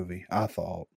great movie, I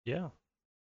thought. Yeah.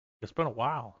 It's been a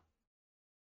while.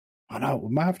 I know, we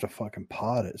might have to fucking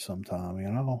pod it sometime,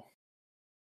 you know?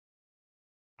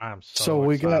 I'm So so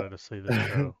we excited got- to see this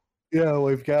show. Yeah,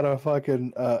 we've got a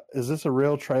fucking is this a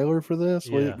real trailer for this?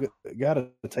 Yeah. We got a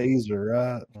teaser,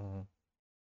 right? Mhm.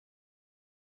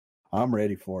 I'm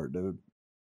ready for it, dude.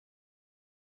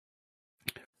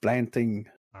 Planting.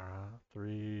 All right.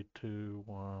 3, 2,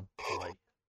 1, play.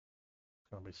 It's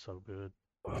going to be so good.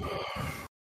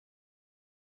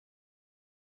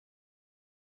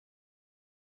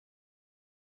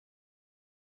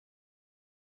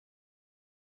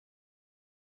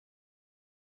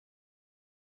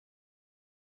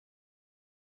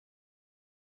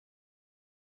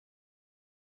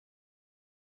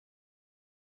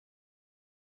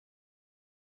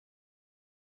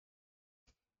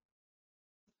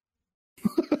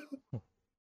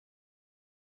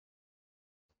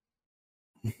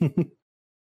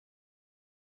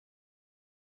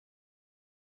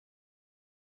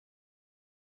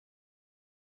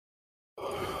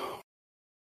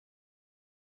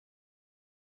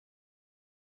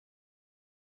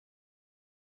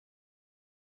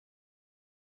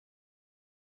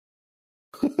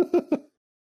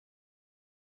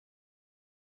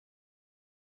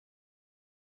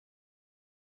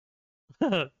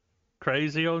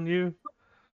 Crazy on you?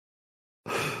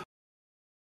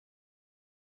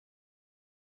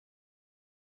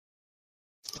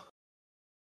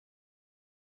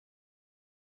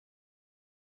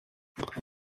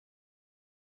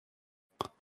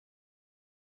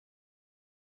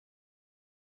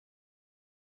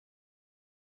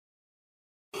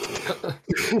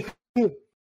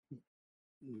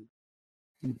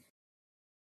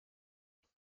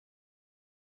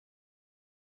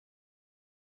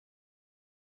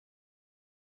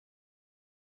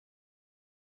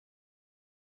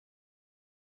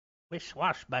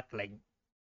 Swashbuckling.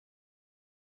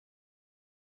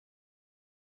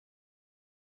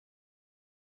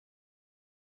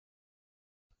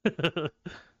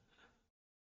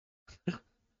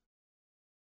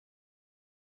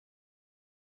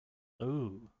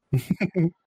 Ooh.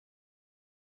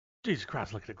 Jesus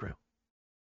Christ, look at the grill.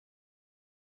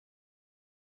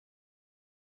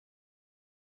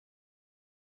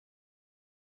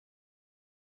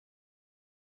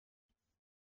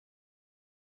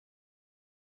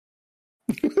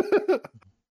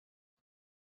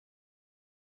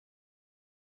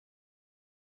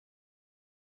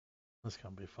 That's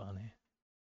gonna be funny.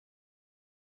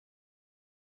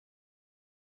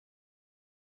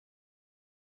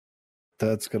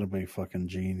 That's gonna be fucking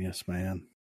genius, man.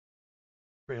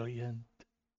 Brilliant.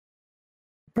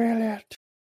 Brilliant.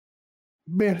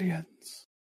 Billions.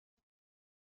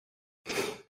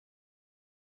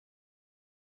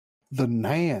 The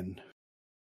Nan.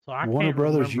 So I Warner can't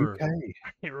Brothers remember. UK.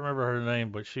 I can't remember her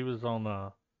name, but she was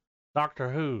on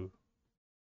Doctor Who.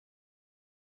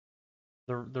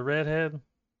 The redhead,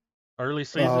 early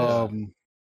season. Oh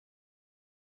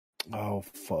I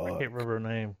fuck. can't remember her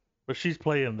name, but she's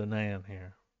playing the Nan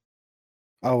here.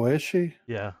 Oh, is she?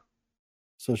 Yeah.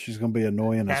 So she's gonna be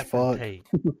annoying Catherine as fuck. Tate.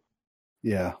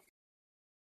 Yeah.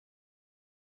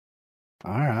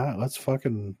 All right, let's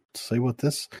fucking see what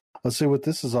this. Let's see what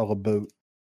this is all about.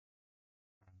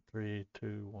 3,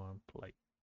 2, 1, play.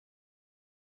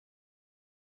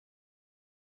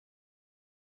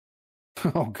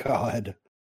 Oh God.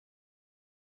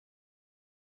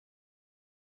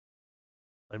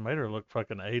 They made her look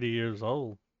fucking 80 years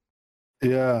old.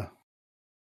 Yeah.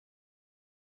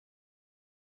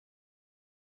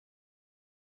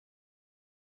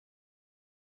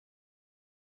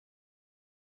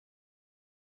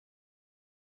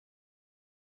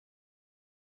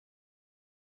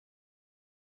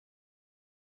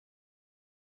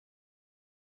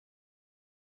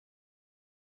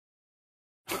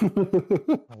 I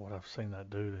don't know what I've seen that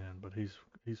dude in, but he's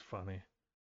funny.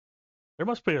 There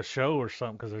must be a show or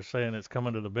something because they're saying it's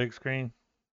coming to the big screen.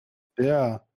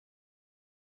 Yeah.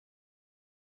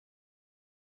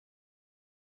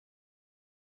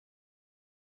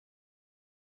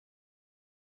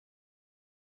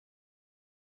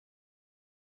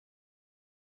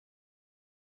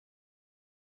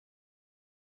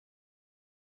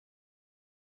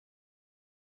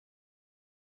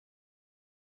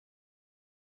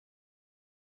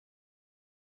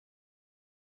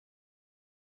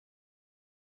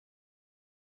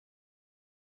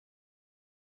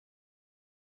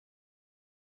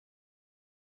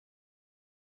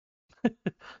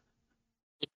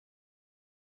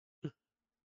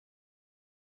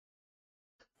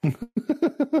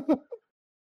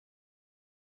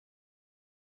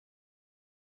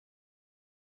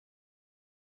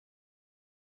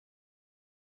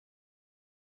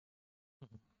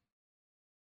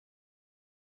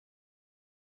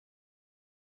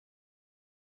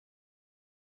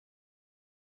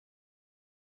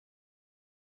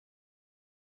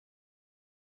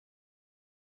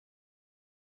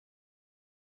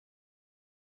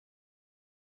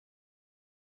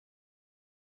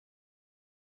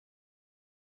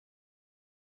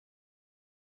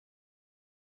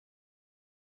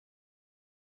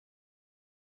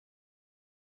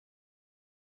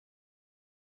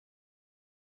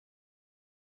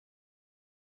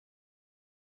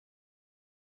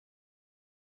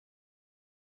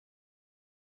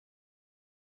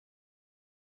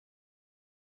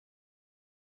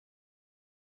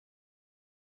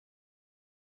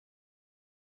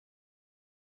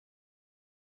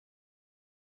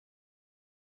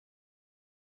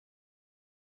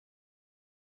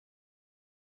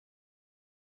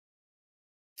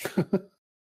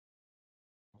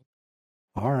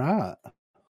 All right.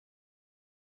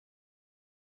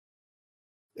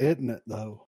 Isn't it,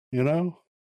 though? You know?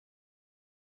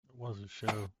 It was a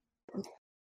show.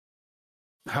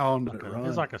 How long did it It run?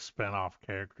 was like a spin-off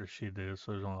character she did,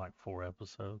 so there's only like 4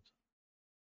 episodes.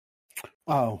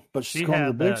 Oh, but she's She going to the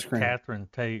had big that screen. Catherine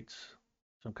Tate's,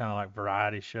 some kind of like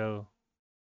variety show.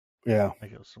 Yeah. I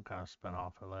think it was some kind of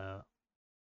spin-off of that.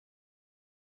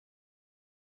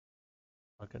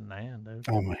 Fucking Nan, dude.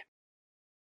 Oh, my.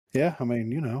 Yeah, I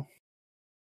mean, you know.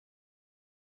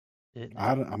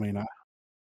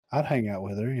 I'd hang out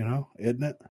with her, you know, isn't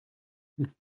it?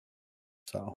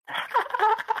 So.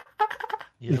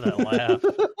 Yeah, that laugh.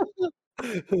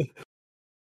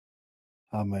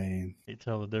 I mean, You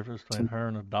tell the difference between her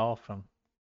and a dolphin.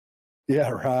 Yeah,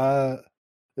 right.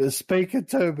 It's speaking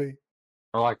to me.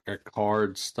 Or like a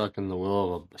card stuck in the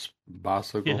wheel of a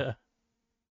bicycle. Yeah.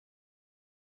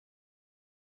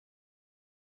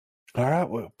 All right,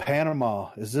 well,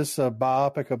 Panama. Is this a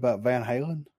biopic about Van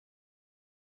Halen?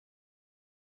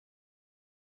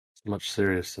 It's much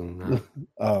serious than that.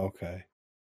 Oh, okay.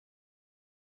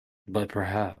 But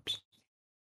perhaps.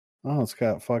 Oh, it's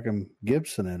got fucking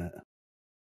Gibson in it.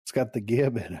 It's got the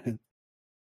Gib in it.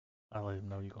 I don't even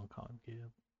know you're going to call him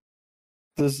Gib.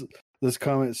 This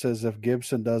comment says if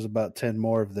Gibson does about 10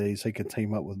 more of these, he can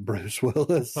team up with Bruce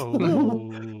Willis.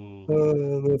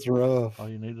 Oh. That's rough. All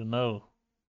you need to know.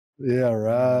 Yeah,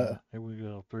 right. Here we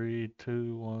go. 3,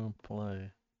 2, 1,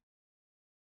 play.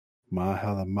 My,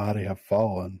 how the mighty have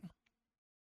fallen.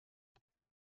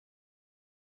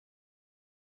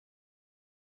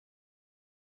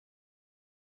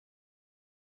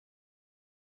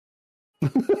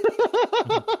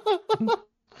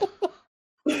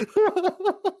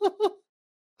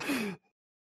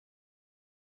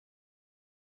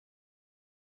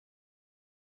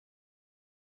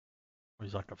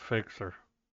 He's like a fixer.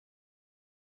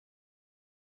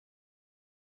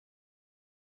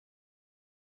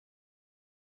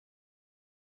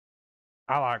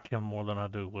 I like him more than I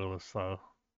do Willis, though.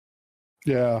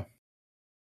 Yeah.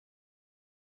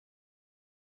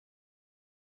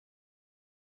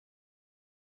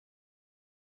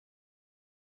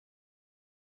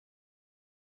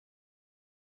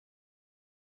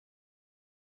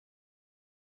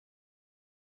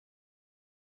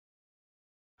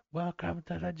 Welcome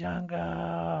to the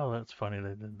jungle. That's funny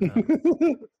they did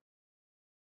that.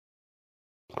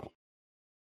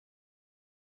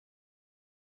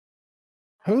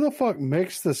 Who the fuck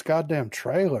mixed this goddamn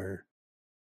trailer?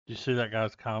 Did you see that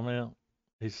guy's comment?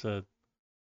 He said,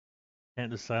 can't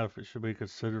decide if it should be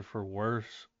considered for worst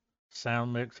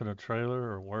sound mix in a trailer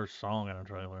or worst song in a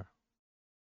trailer.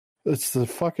 It's the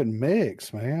fucking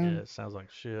mix, man. Yeah, it sounds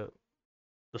like shit.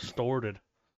 Distorted.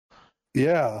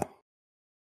 Yeah.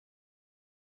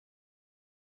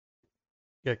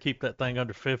 Yeah, keep that thing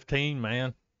under 15,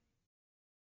 man.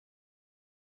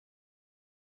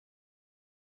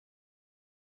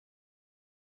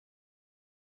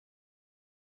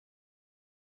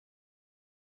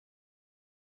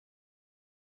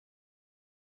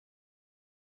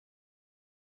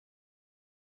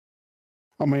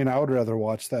 I mean, I would rather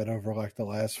watch that over like the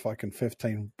last fucking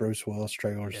 15 Bruce Willis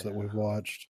trailers that we've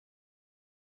watched.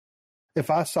 If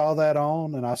I saw that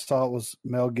on and I saw it was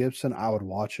Mel Gibson, I would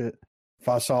watch it. If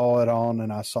I saw it on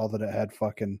and I saw that it had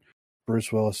fucking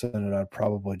Bruce Willis in it, I'd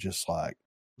probably just like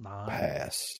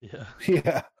pass. Yeah.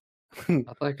 Yeah.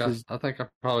 I think I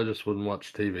probably just wouldn't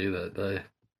watch TV that day.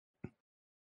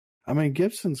 I mean,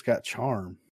 Gibson's got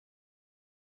charm.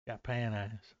 Got pan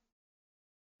ass.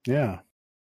 Yeah.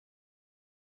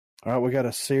 All right, we got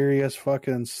a serious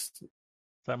fucking. It's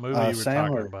that movie you were Sandler.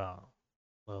 talking about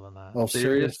the other night. Oh,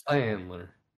 Serious Sandler.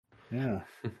 Yeah.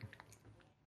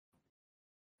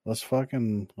 Let's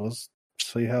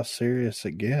see how serious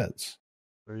it gets.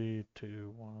 3,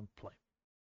 2, 1, play.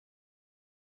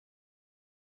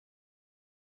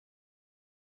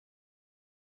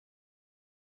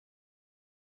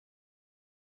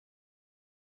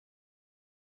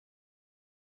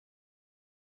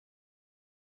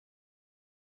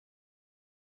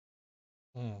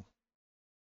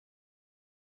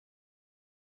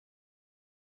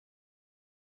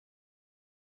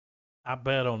 I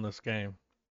bet on this game.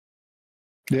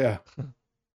 Yeah.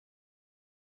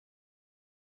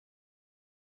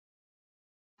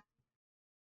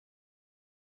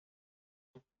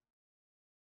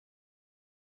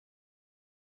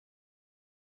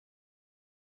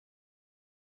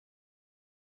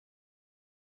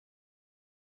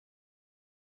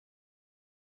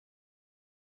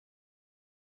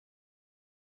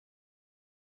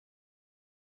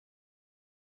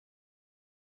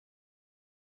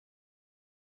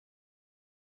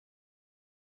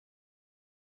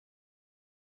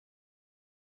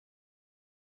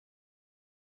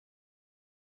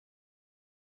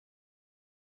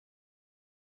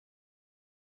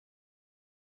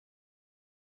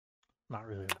 Not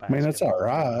really a I mean, it's all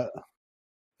basketball.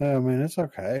 right. I mean, it's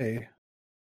okay.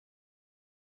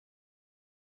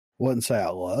 Wouldn't say I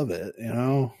love it, you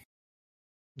know.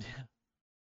 Yeah.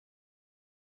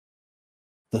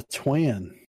 The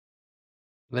twin.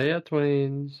 They are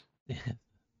twins. Yeah.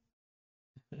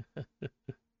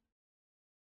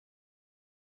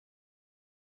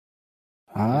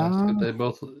 Yes, if Ah,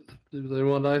 they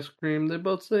want ice cream, they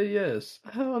both say yes.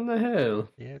 How in the hell?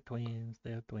 They're twins.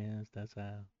 They're twins. That's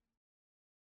how.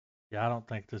 Yeah, I don't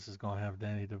think this is gonna have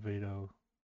Danny DeVito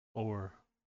or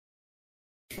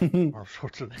it Arnold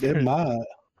Schwarzenegger. might.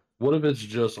 What if it's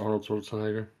just Arnold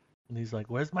Schwarzenegger And he's like,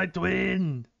 "Where's my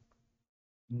twin?"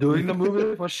 doing the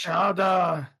movie for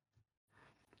Shada?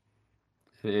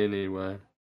 Anyway,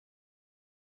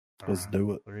 Let's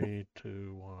do it. 3,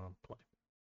 2, 1, play.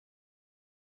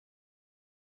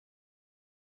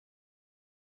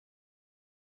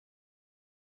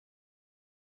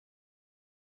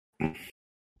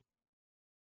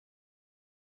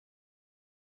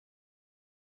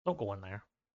 Don't go in there.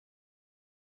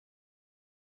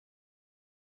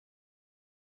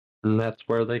 and that's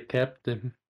where they kept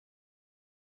him.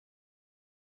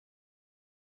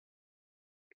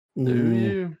 Do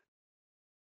you?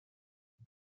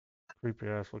 Creepy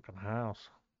ass looking house.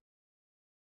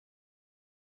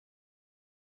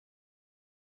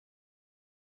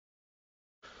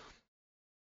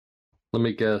 Let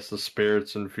me guess. The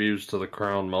spirits infused to the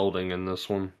crown molding in this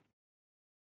one.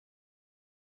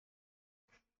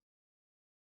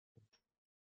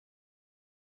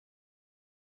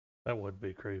 That would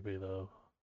be creepy though.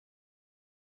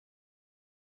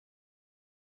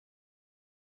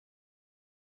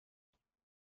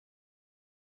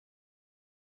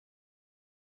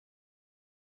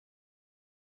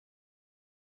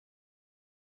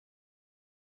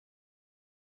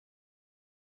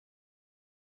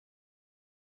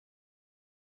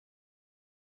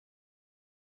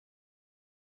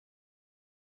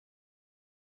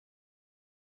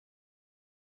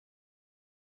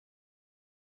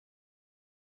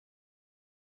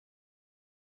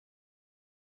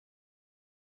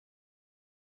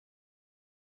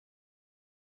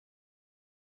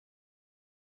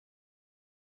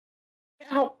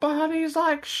 Our bodies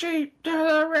like sheep to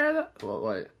the river. Well,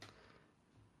 wait.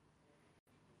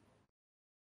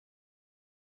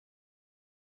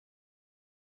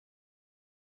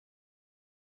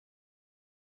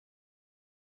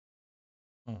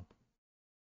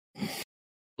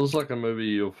 Looks like a movie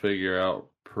you'll figure out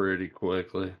pretty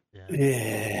quickly. Yeah.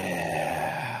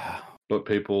 But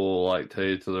people will like tell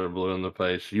you till they're blue in the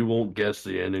face. You won't guess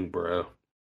the ending, bro.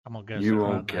 I'm gonna guess You it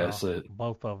won't right now. guess it.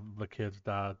 Both of the kids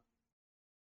died,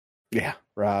 Yeah,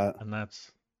 right. and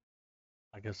that's,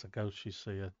 I guess, a ghost you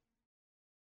see it.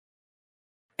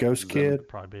 Ghost Kid. Would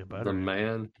probably be a better The ending.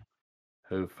 man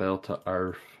who fell to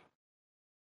earth.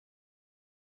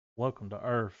 Welcome to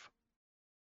Earth.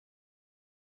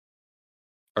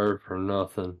 Earth or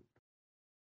nothing.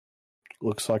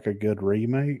 Looks like a good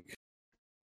remake.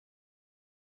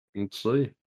 Let's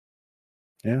see.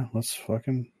 Yeah, let's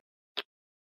do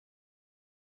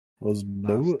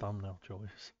Nice it. thumbnail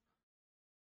choice.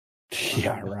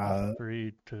 Yeah, right.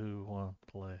 3, 2, 1,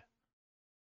 play.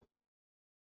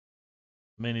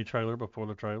 Mini trailer before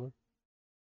the trailer.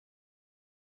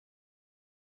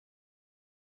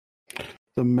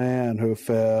 The man who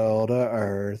fell to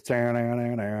earth. Down, down,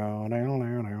 down, down, down,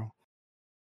 down, down.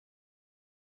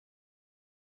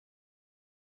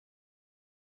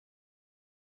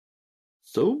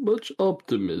 So much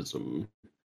optimism.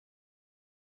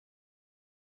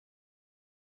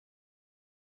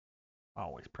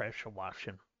 Always pressure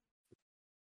washing.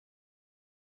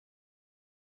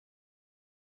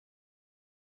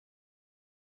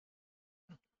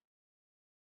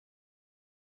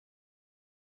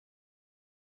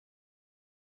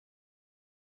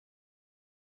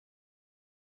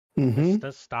 Mm-hmm.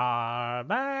 Mr.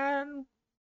 Starman.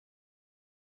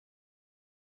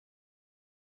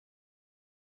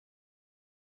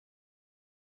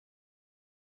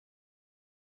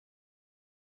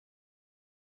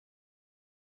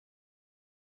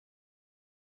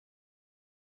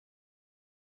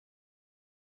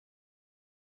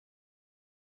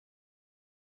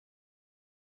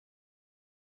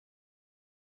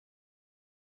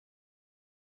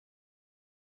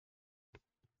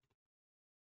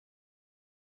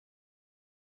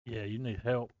 Yeah, you need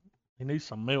help. You need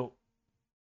some milk.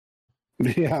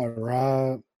 Yeah,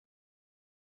 right.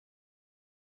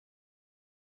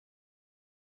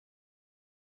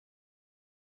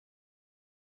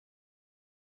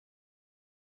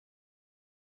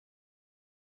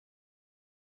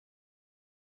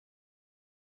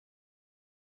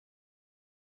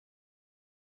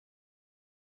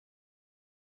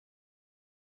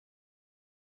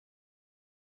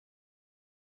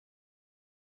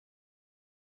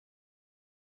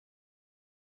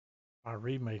 I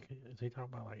remake it. Is he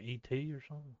talking about like E.T. or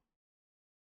something?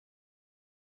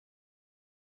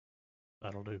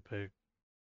 That'll do, pig.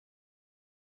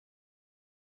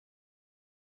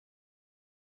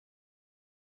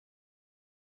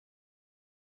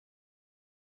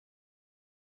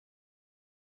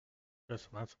 Listen,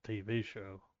 that's a TV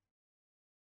show.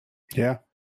 Yeah,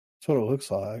 that's what it looks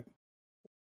like.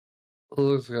 It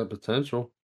looks like a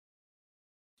potential.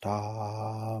 It is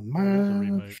a Damage.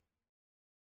 remake.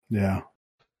 Yeah.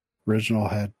 Original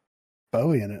had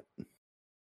Bowie in it.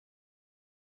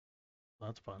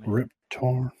 That's funny. Rip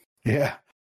Torn. Yeah.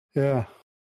 Yeah.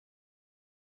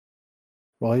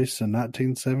 Released in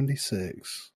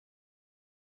 1976.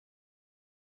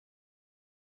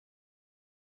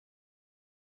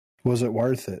 Was it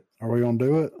worth it? Are we going to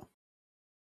do it?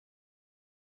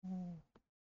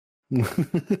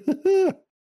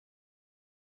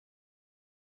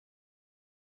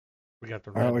 We got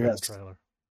the All right, Red we Dead got- trailer.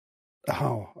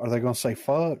 Oh, are they going to say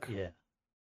fuck? Yeah.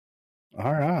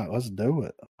 All right, let's do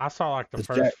it. I saw like the It's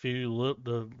first Jack- few,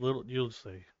 the little, you'll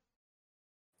see.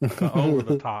 The over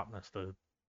the topness, dude.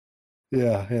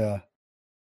 Yeah, yeah.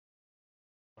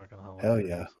 Fucking Hell hilarious.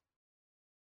 yeah.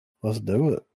 Let's do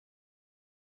it.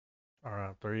 All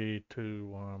right, 3, 2,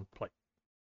 1, play.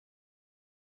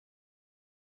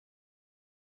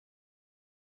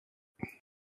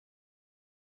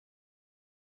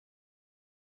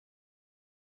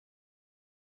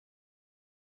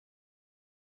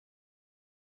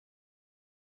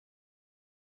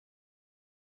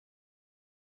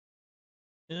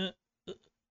 Uh,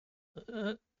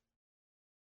 uh,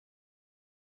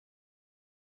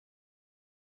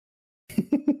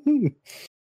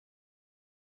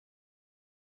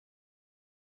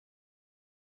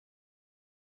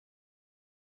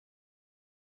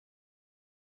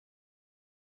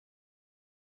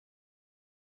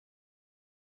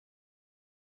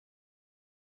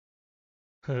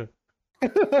 uh.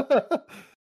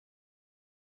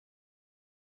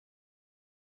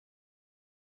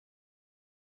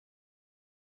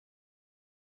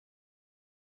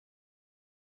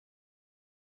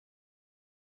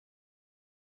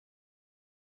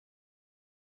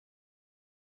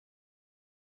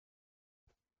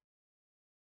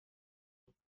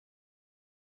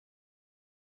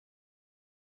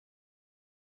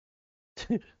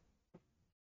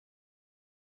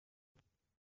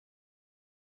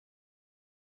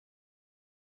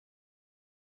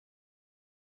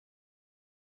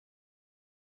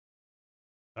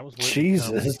 That was Whitney Jesus.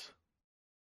 Cummings.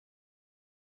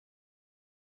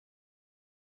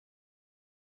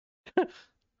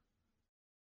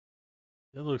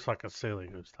 It looks like a silly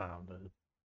goose time, dude.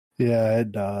 Yeah,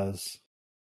 it does.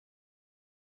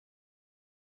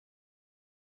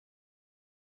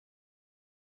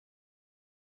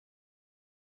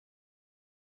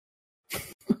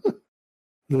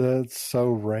 That's so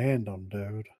random,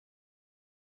 dude.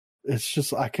 It's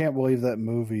just, I can't believe that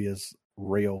movie is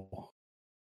real.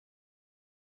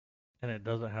 And it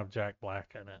doesn't have Jack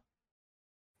Black in it.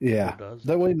 Yeah. Or does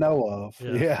That it? we know of.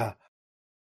 Yeah. Yeah.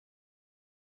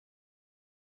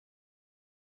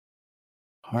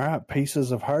 All right.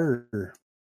 Pieces of Her.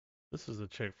 This is the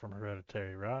chick from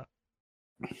Hereditary, right?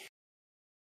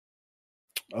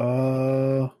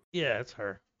 Yeah, it's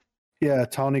her. Yeah,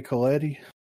 Toni Collette.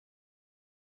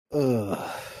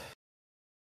 Ugh.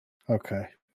 Okay.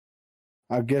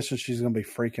 I'm guessing she's going to be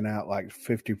freaking out like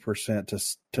 50%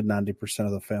 to 90%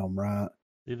 of the film, right?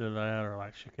 Either that or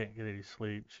like she can't get any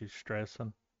sleep. She's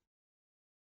stressing.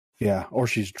 Yeah, or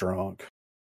she's drunk.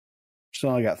 She's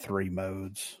only got 3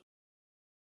 modes.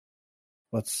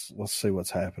 Let's see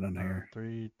what's happening here.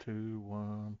 3, 2,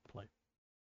 1, play.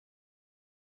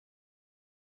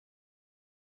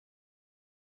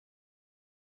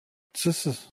 This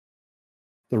is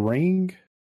The Ring.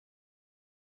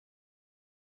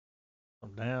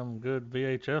 Some damn good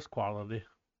VHS quality.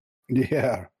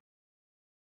 Yeah.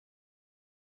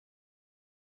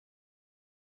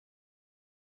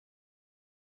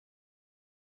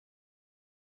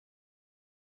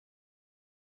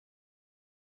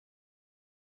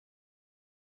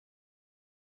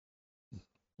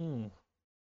 Hmm.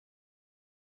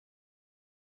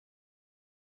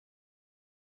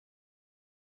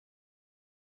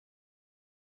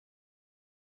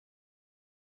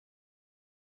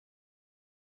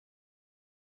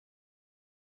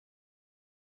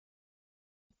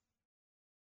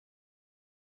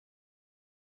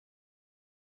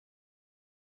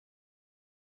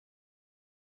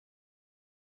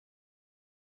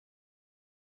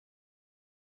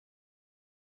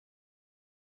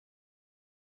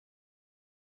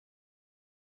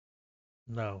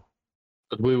 No.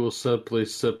 We will simply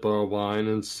sip our wine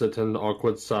and sit in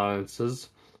awkward silences.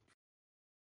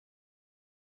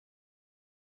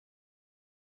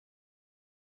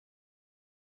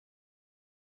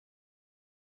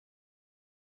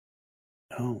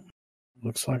 Oh,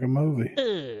 looks like a movie.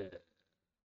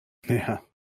 Yeah.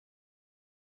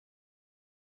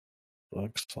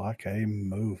 Looks like a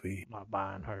movie. I'm not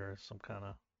buying her as some kind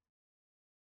of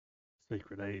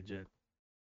secret agent.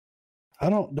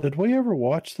 Did we ever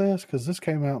watch this? Because this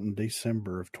came out in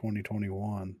December of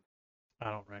 2021.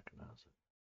 I don't recognize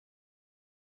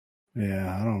it.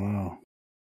 Yeah, I don't know.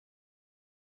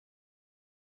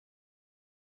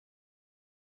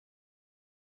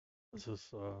 Is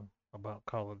this about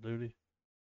Call of Duty?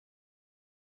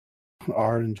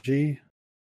 RNG?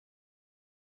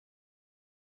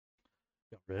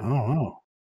 Y'all I ready? don't know.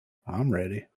 I'm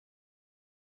ready.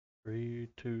 3,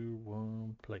 2,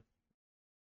 1, play.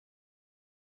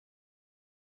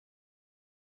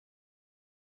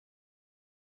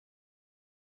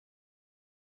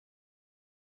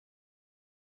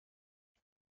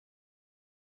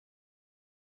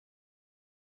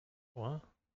 What?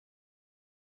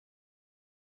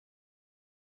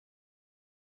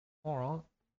 All right.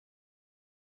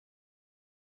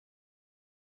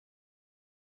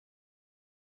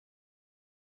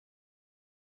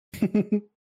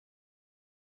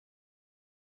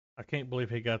 I can't believe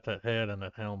he got that head and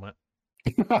that helmet.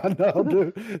 I know,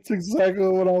 dude. It's exactly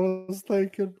what I was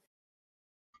thinking.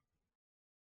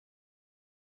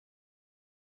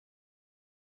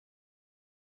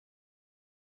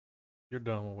 You're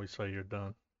done when we say you're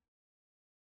done.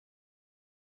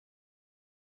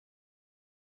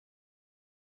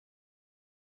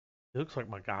 He looks like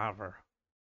MacGyver.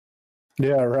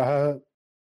 Yeah, right.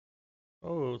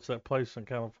 Oh, it's that place in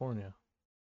California.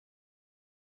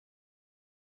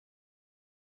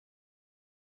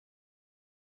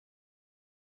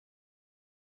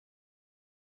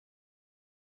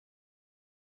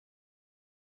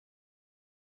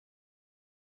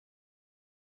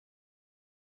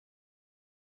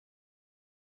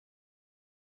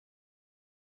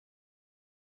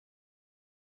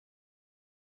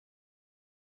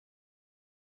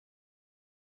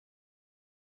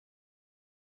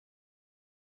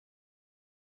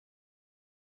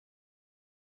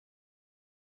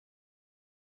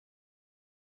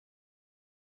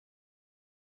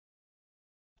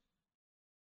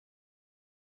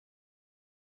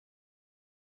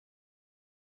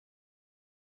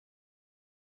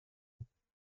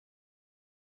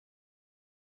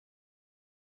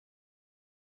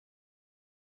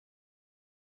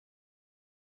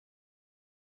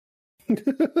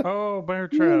 Oh, bear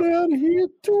You're trap. down here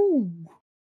too.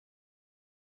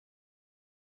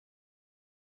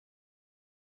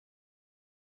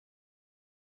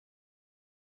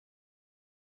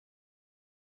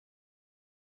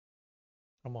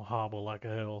 I'm gonna hobble like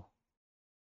hell.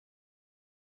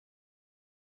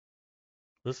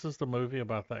 This is the movie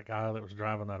about that guy that was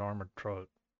driving that armored truck.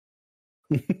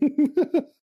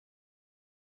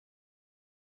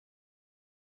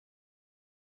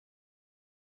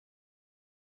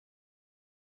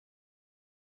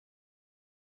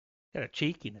 Got a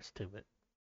cheekiness to it.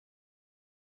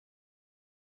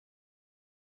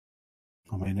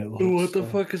 I mean, it looks. What the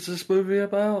fuck is this movie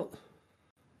about?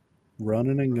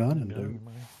 Running and gunning, dude. Gun,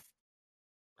 man.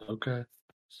 Okay.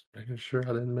 Just making sure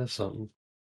I didn't miss something.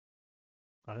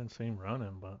 I didn't see him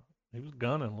running, but he was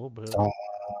gunning a little bit.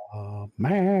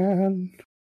 Man.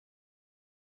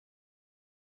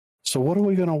 So, what are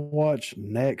we going to watch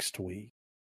next week?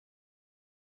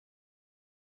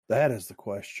 That is the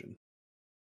question.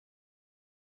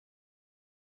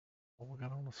 What we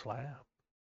got on the slab?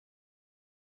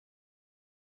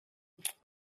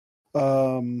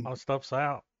 All stuff's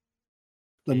out.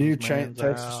 The new Cheeseman's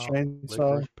Texas out, Chainsaw.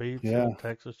 Licorice Pizza, Yeah.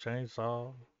 Texas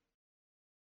Chainsaw.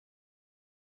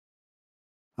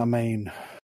 I mean,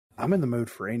 I'm in the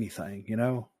mood for anything, you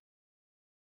know?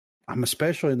 I'm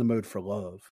especially in the mood for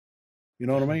love. You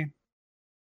know what I mean?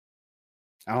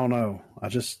 I don't know. I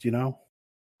just, you know.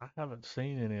 I haven't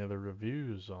seen any of the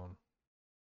reviews on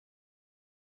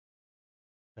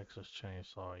Texas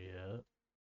Chainsaw yet.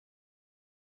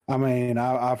 I mean,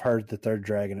 I've heard that they're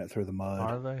dragging it through the mud.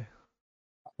 Are they?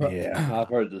 Yeah. I've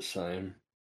heard the same.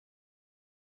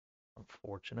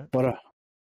 Unfortunate. But,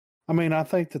 I mean, I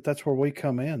think that that's where we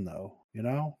come in, though, you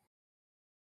know?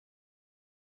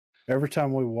 Every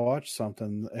time we watch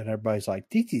something and everybody's like,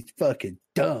 this is fucking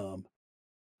dumb.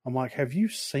 I'm like, have you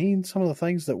seen some of the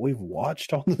things that we've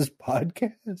watched on this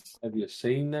podcast? Have you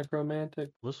seen Necromantic?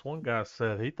 This one guy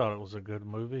said he thought it was a good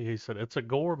movie. He said it's a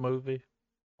gore movie.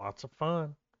 Lots of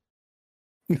fun.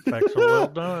 Effects are well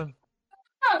done.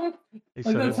 He Like,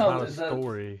 said that it's not a sounds- that-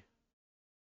 story.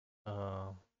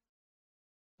 Not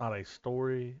a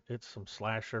story. It's some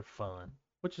slasher fun,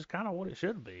 which is kind of what it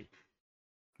should be.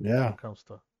 When Yeah. it comes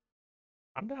to,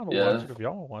 I'm down to Yeah. watch it if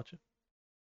y'all want to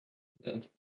watch it.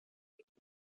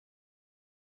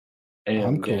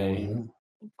 I'm cool. Endgame. with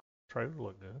it. Trailer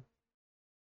look good.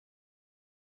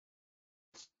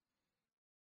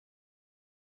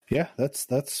 Yeah,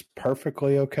 that's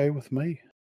perfectly okay with me.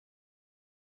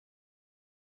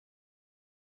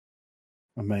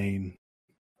 I mean,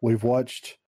 we've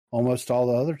watched almost all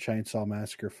the other Chainsaw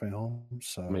Massacre films,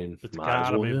 so I mean, It's might as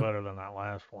got to be well. better than that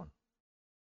last one.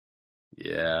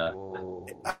 Yeah.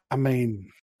 I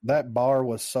mean, that bar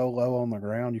was so low on the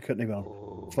ground you couldn't even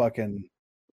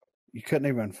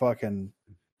fucking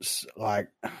like.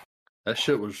 That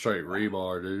shit was straight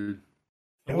rebar, dude.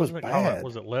 It was Wasn't called- bad.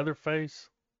 Was it Leatherface?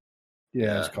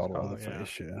 Yeah, it's Yeah. called Oh,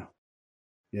 Leatherface.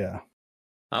 Yeah.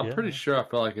 I'm Yeah. pretty sure.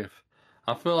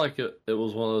 I feel like it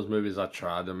was one of those movies I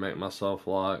tried to make myself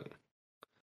like,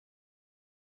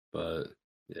 but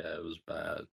yeah, it was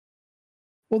bad.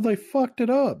 Well, they fucked it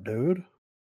up, dude.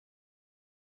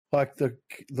 Like the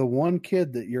one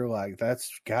kid that you're like,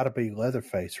 that's got to be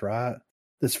Leatherface, right?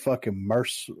 This fucking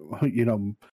merciless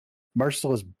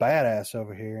badass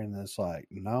over here, and it's like,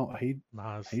 no, he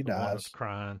Nah, it's He the one that's dies.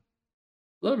 crying.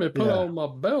 Let me put Yeah. on my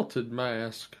belted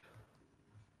mask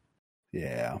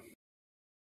yeah.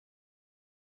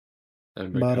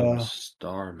 and But, become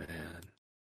Starman.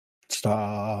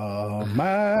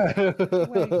 Starman.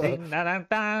 Ding, da, da,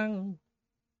 dang.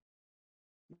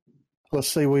 Let's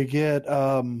see. We get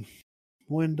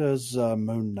when does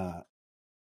Moon Knight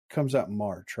comes out in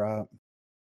March, right?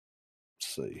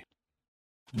 Let's see.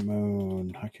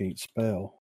 Moon. I can't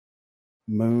spell.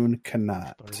 Moon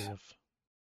Knight. 30th.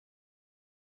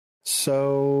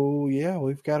 So yeah,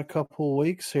 we've got a couple of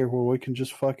weeks here where we can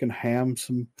just fucking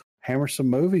hammer some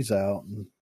movies out, and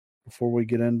before we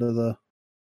get into the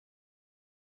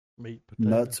Meat potato.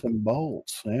 nuts and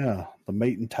bolts. Yeah, the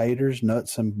meat and taters,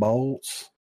 nuts and bolts.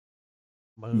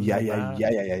 Moon Yeah. Knight.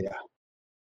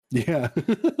 Yeah.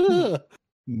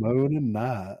 Moon and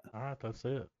Night. All right, that's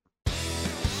it.